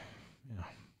 yeah.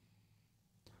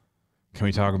 Can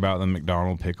we talk about the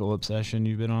McDonald pickle obsession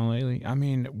you've been on lately? I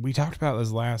mean, we talked about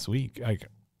this last week. Like,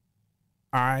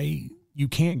 you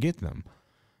can't get them.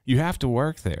 You have to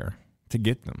work there to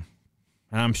get them.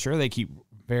 And I'm sure they keep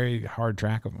very hard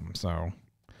track of them. So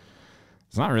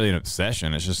it's not really an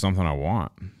obsession. It's just something I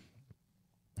want.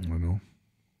 I don't know.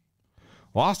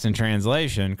 Lost in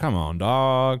Translation. Come on,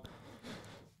 dog.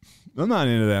 I'm not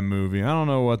into that movie. I don't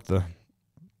know what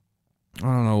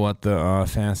the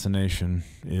fascination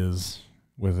is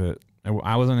with it.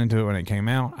 I wasn't into it when it came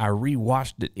out. I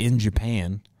rewatched it in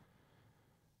Japan.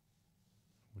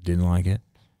 Didn't like it.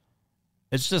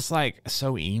 It's just like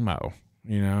so emo.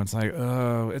 You know, it's like,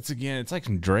 oh, it's like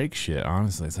some Drake shit,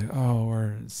 honestly. It's like, oh,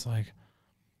 or it's like,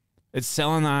 it's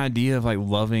selling the idea of like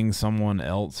loving someone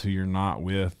else who you're not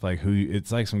with, like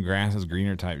it's like some grass is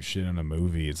greener type shit in a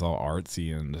movie. It's all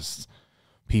artsy and just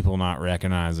people not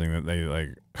recognizing that they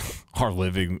like are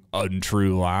living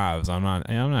untrue lives. I'm not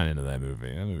into that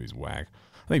movie. That movie's whack.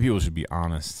 I think people should be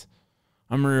honest.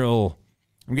 I'm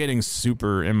getting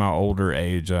super in my older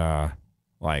age.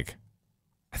 Like,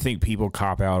 I think people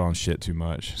cop out on shit too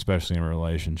much, especially in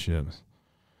relationships.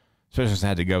 Especially since I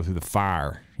had to go through the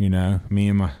fire. You know, me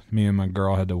and my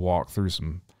girl had to walk through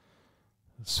some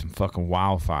fucking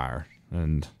wildfire,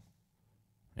 and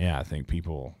yeah, I think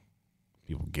people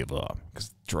give up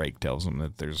because Drake tells them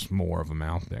that there's more of them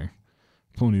out there.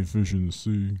 Plenty of fish in the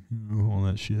sea, all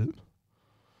that shit.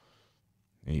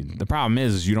 The problem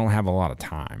is you don't have a lot of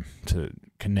time to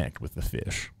connect with the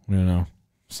fish, you know?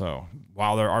 So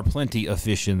while there are plenty of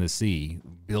fish in the sea,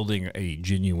 building a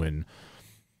genuine,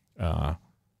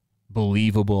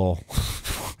 believable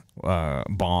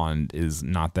bond is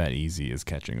not that easy as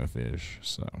catching a fish.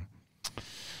 So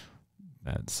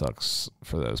that sucks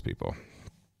for those people.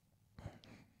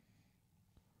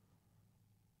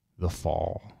 The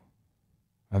Fall.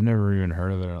 I've never even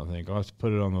heard of it, I don't think. I'll have to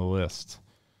put it on the list.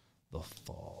 The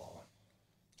Fall.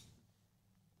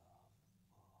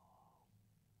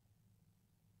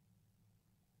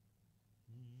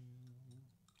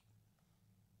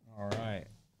 All right.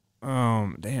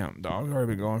 Damn, dog. I've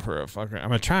already been going for a fucking... I'm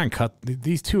going to try and cut...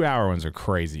 These 2-hour ones are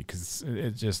crazy because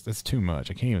it's too much.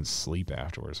 I can't even sleep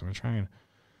afterwards. So I'm going to try and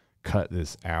cut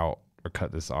this out or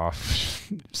cut this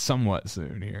off somewhat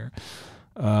soon here.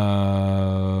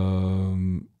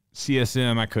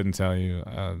 CSM, I couldn't tell you.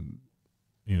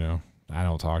 You know, I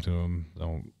don't talk to him.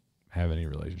 Don't have any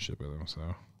relationship with him.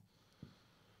 So,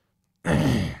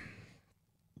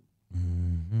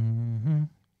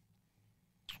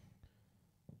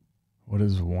 What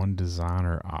is one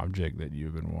designer object that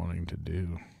you've been wanting to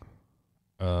do?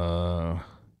 What?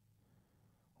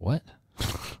 What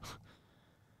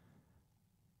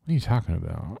are you talking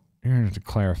about? You're going to have to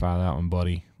clarify that one,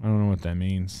 buddy. I don't know what that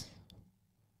means.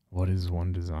 What is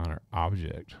one designer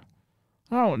object?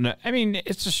 I don't know. I mean,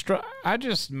 it's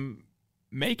just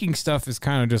making stuff is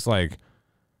kind of just like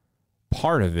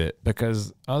part of it,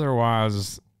 because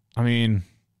otherwise, I mean,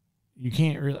 you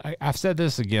can't really, I've said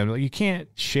this again, like, you can't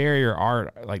share your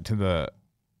art like to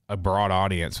a broad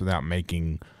audience without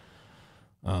making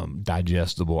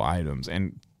digestible items.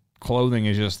 And clothing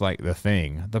is just like the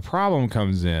thing. The problem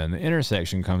comes in, the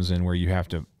intersection comes in where you have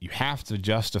to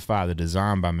justify the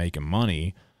design by making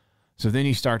money. So then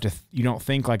you don't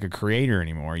think like a creator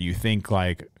anymore. You think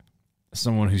like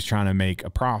someone who's trying to make a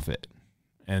profit.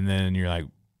 And then you're like,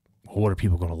 well, what are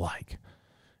people going to like?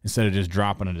 Instead of just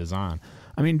dropping a design.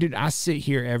 I mean, dude, I sit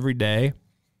here every day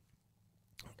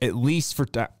at least for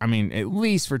 2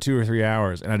 or 3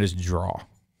 hours, and I just draw.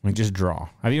 Like, just draw.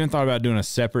 I've even thought about doing a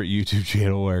separate YouTube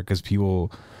channel where, because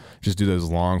people just do those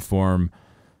long form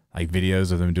like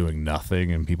videos of them doing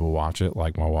nothing and people watch it,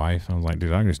 like my wife. I was like,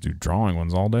 dude, I can just do drawing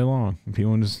ones all day long. And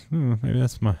people just, maybe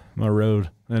that's my road.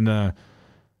 And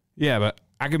yeah, but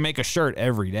I could make a shirt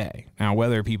every day. Now,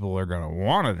 whether people are going to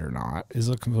want it or not is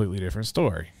a completely different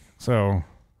story. So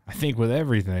I think with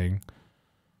everything,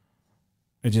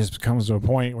 it just comes to a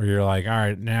point where you're like, all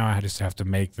right, now I just have to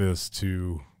make this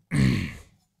to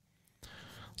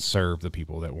serve the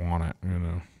people that want it, you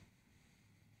know.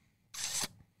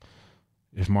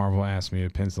 If Marvel asked me to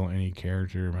pencil any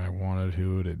character I wanted,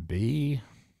 who would it be?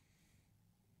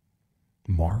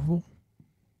 Marvel?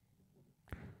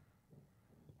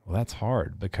 Well, that's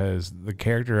hard because the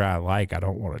character I like, I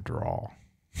don't want to draw.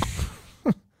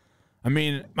 I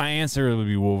mean, my answer would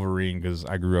be Wolverine because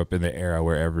I grew up in the era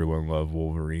where everyone loved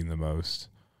Wolverine the most.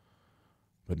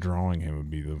 But drawing him would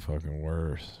be the fucking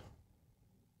worst.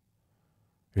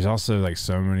 There's also like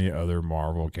so many other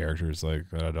Marvel characters like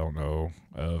that I don't know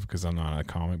of because I'm not a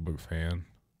comic book fan.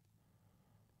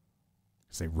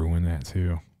 Because they ruin that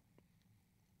too.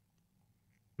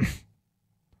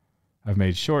 I've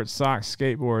made shorts, socks,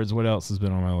 skateboards. What else has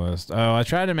been on my list? Oh, I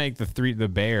tried to make the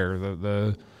bear.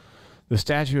 The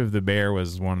statue of the bear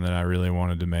was one that I really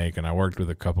wanted to make, and I worked with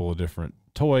a couple of different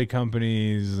toy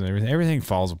companies and everything. Everything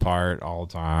falls apart all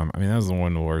the time. I mean, that was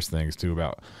one of the worst things too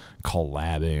about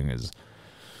collabing is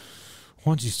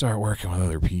once you start working with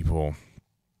other people,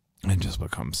 it just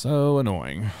becomes so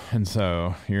annoying. And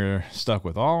so you're stuck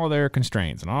with all their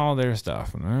constraints and all their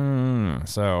stuff.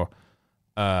 So,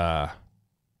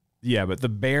 yeah, but the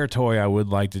bear toy I would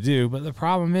like to do. But the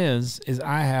problem is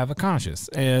I have a conscience.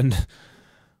 And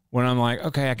when I'm like,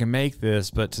 okay, I can make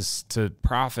this, but to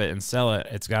profit and sell it,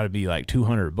 it's got to be like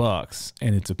 $200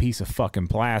 and it's a piece of fucking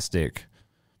plastic.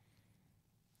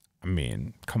 I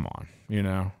mean, come on, you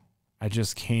know, I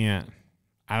just can't.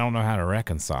 I don't know how to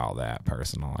reconcile that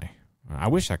personally. I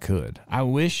wish I could. I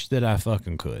wish that I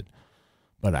fucking could,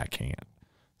 but I can't.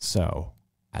 So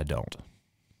I don't.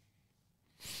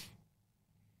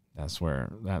 That's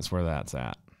where that's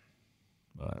at.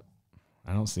 But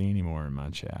I don't see any more in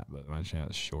my chat, but my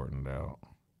chat's shortened out.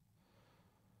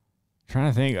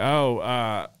 Trying to think.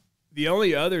 The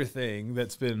only other thing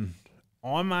that's been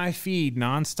on my feed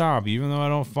nonstop, even though I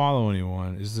don't follow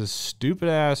anyone, is this stupid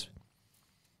ass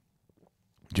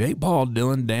Jake Paul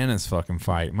Dylan Dennis fucking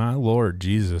fight. My Lord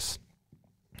Jesus.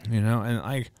 And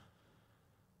like,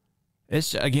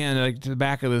 it's again, like, to the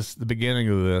back of this, the beginning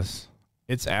of this,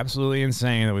 it's absolutely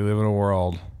insane that we live in a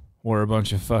world where a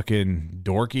bunch of fucking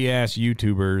dorky ass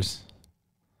YouTubers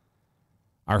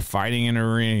are fighting in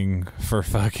a ring for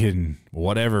fucking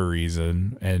whatever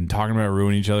reason and talking about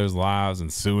ruining each other's lives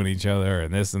and suing each other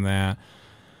and this and that.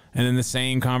 And in the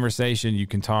same conversation, you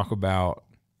can talk about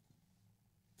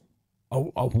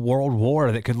a world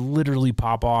war that could literally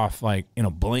pop off like in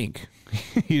a blink.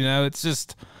 It's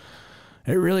just,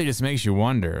 it really just makes you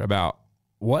wonder about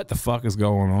what the fuck is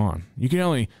going on.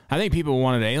 I think people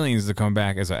wanted aliens to come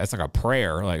back as like a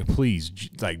prayer, like, please,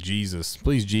 like Jesus,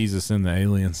 please Jesus send the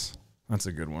aliens. That's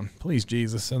a good one. Please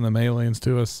Jesus send them aliens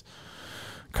to us,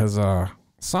 because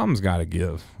something's got to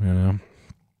give. We're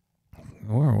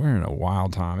in a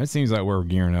wild time. It seems like we're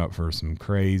gearing up for some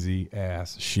crazy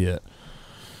ass shit.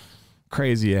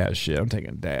 I'm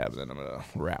taking dabs and I'm gonna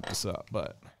wrap this up.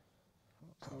 But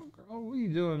girl, what are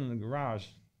you doing in the garage?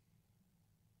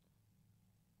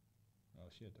 Oh,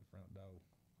 she at the front door.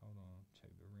 Hold on,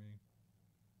 check the ring.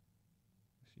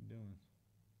 What's she doing?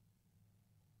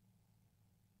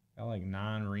 Got like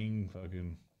 9 ring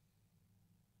fucking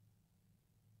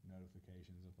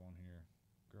notifications up on here.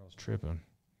 Girl's tripping.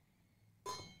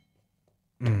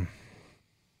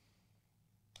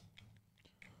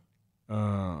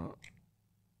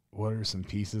 What are some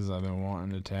pieces I've been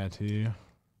wanting to tattoo?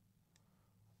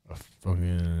 A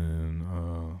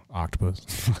fucking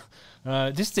octopus.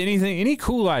 Just anything, any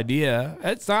cool idea.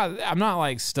 I'm not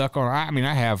like stuck on. I mean,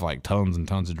 I have like tons and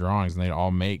tons of drawings, and they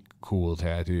all make cool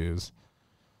tattoos.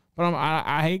 But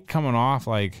I hate coming off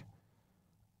like,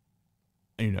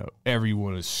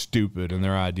 everyone is stupid and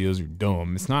their ideas are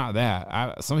dumb. It's not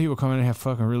that. Some people come in and have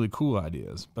fucking really cool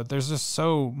ideas, but there's just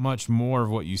so much more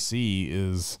of what you see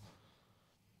is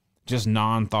just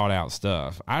non-thought out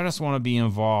stuff. I just want to be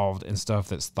involved in stuff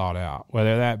that's thought out,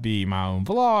 whether that be my own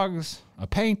vlogs, a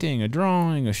painting, a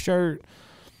drawing, a shirt,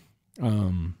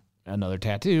 another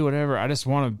tattoo, whatever. I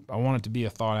want it to be a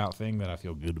thought out thing that I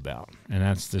feel good about. And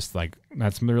that's just like,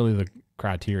 that's really the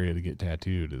criteria to get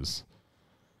tattooed is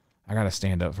I got to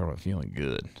stand up from it feeling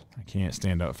good. I can't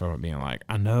stand up from it being like,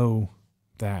 I know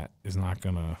that is not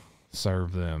going to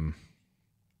serve them,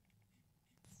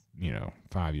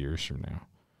 5 years from now.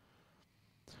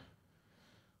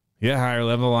 Yeah, higher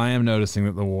level, I am noticing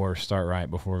that the wars start right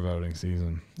before voting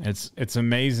season. It's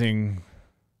amazing.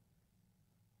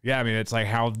 Yeah, I mean, it's like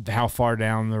how far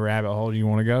down the rabbit hole do you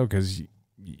want to go? Because,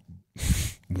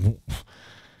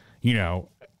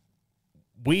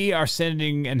 we are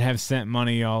sending and have sent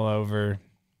money all over.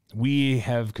 We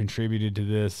have contributed to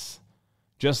this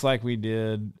just like we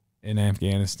did in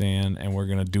Afghanistan, and we're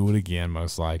going to do it again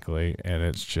most likely. And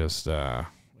it's just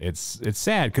it's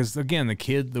sad because, again, the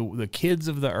kids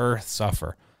of the earth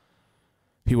suffer.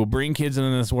 People bring kids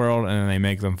into this world and then they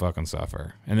make them fucking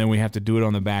suffer. And then we have to do it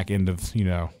on the back end of,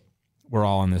 we're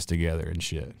all in this together and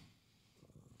shit.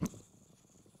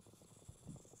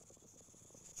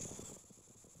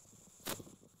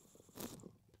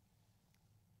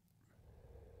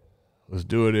 Let's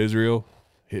do it, Israel.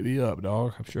 Hit me up,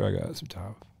 dog. I'm sure I got some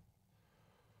time.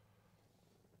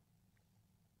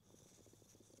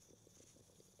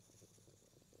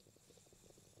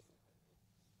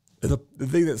 The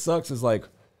thing that sucks is, like,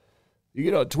 you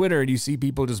get on Twitter and you see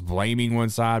people just blaming one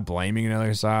side, blaming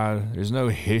another side. There's no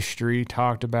history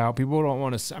talked about. People don't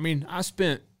want to. I mean, I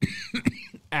spent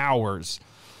hours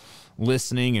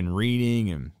listening and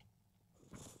reading and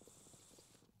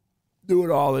doing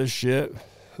all this shit.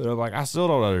 And I'm like, I still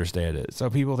don't understand it.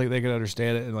 So people think they can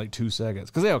understand it in like 2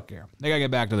 seconds because they don't care. They got to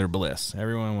get back to their bliss.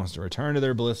 Everyone wants to return to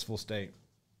their blissful state.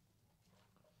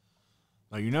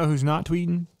 Like, who's not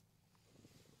tweeting?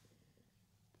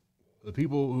 The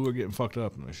people who are getting fucked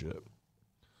up in this shit.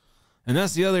 And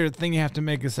that's the other thing you have to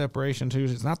make a separation to.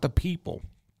 It's not the people.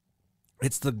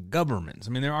 It's the governments.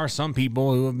 I mean, there are some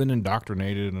people who have been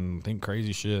indoctrinated and think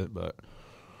crazy shit, but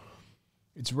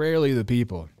it's rarely the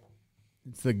people.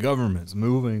 It's the governments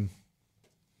moving,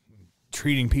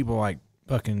 treating people like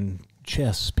fucking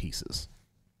chess pieces.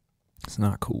 It's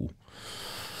not cool.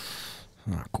 It's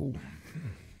not cool.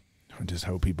 I just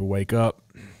hope people wake up.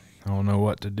 I don't know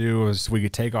what to do. We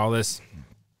could take all this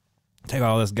take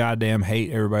all this goddamn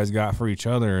hate everybody's got for each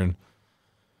other and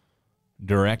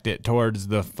direct it towards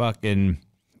the fucking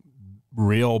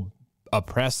real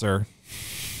oppressor,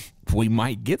 we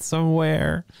might get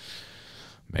somewhere.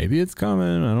 Maybe it's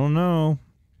coming. I don't know.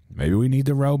 Maybe we need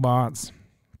the robots.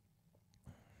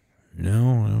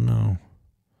 No, I don't know.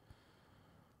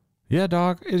 Yeah,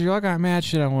 dog. Israel, I got mad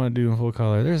shit I want to do in full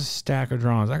color. There's a stack of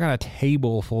drawings. I got a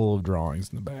table full of drawings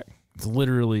in the back. It's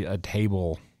literally a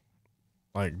table,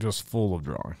 like, just full of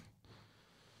drawings.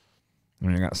 I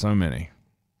mean, I got so many.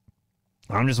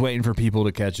 I'm just waiting for people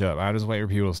to catch up. I just wait for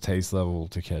people's taste level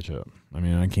to catch up. I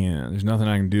mean, I can't. There's nothing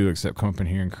I can do except come up in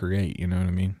here and create. You know what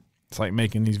I mean? It's like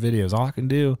making these videos. All I can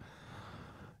do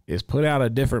is put out a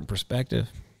different perspective,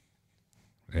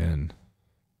 and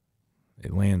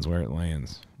it lands where it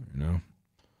lands, you know?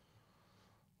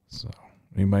 So,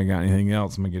 anybody got anything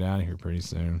else? I'm going to get out of here pretty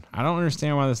soon. I don't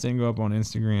understand why this didn't go up on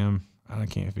Instagram. I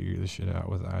can't figure this shit out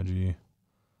with IG.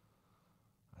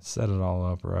 I set it all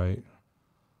up right,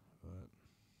 but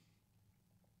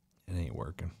it ain't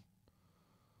working.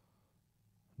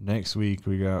 Next week,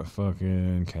 we got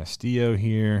fucking Castillo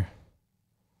here.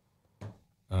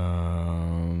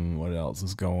 What else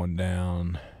is going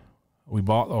down? We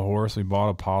bought the horse. We bought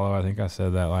Apollo. I think I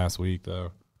said that last week,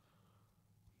 though.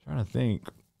 I'm trying to think.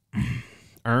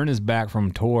 Ern is back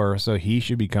from tour, so he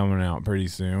should be coming out pretty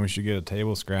soon. We should get a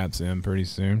table scraps in pretty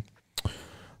soon.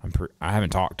 I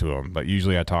haven't talked to him, but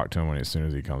usually I talk to him as soon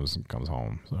as he comes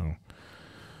home. So I'm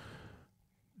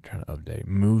trying to update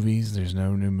movies. There's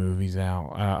no new movies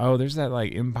out. There's that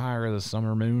like Empire of the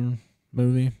Summer Moon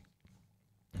movie.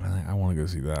 I want to go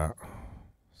see that.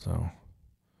 So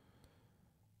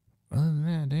other than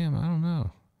that, damn, I don't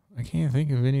know. I can't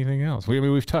think of anything else.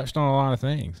 We've touched on a lot of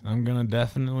things. I'm gonna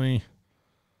definitely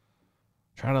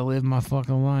try to live my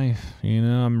fucking life. You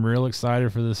know, I'm real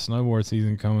excited for this snowboard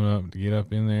season coming up to get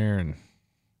up in there and,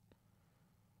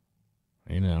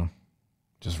 you know,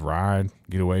 just ride,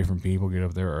 get away from people, get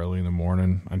up there early in the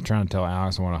morning. I'm trying to tell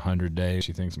Alex I want 100 days.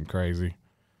 She thinks I'm crazy.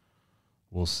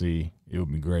 We'll see. It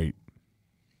would be great.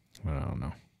 But I don't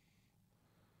know.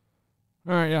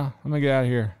 All right, y'all. I'm going to get out of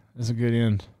here. This is a good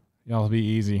end. Y'all be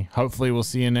easy. Hopefully we'll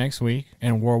see you next week.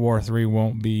 And World War III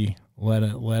won't be let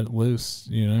loose,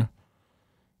 you know.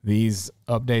 These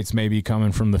updates may be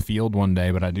coming from the field one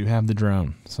day, but I do have the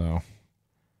drone. So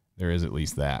there is at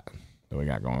least that we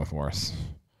got going for us.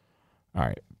 All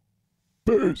right.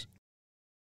 Peace.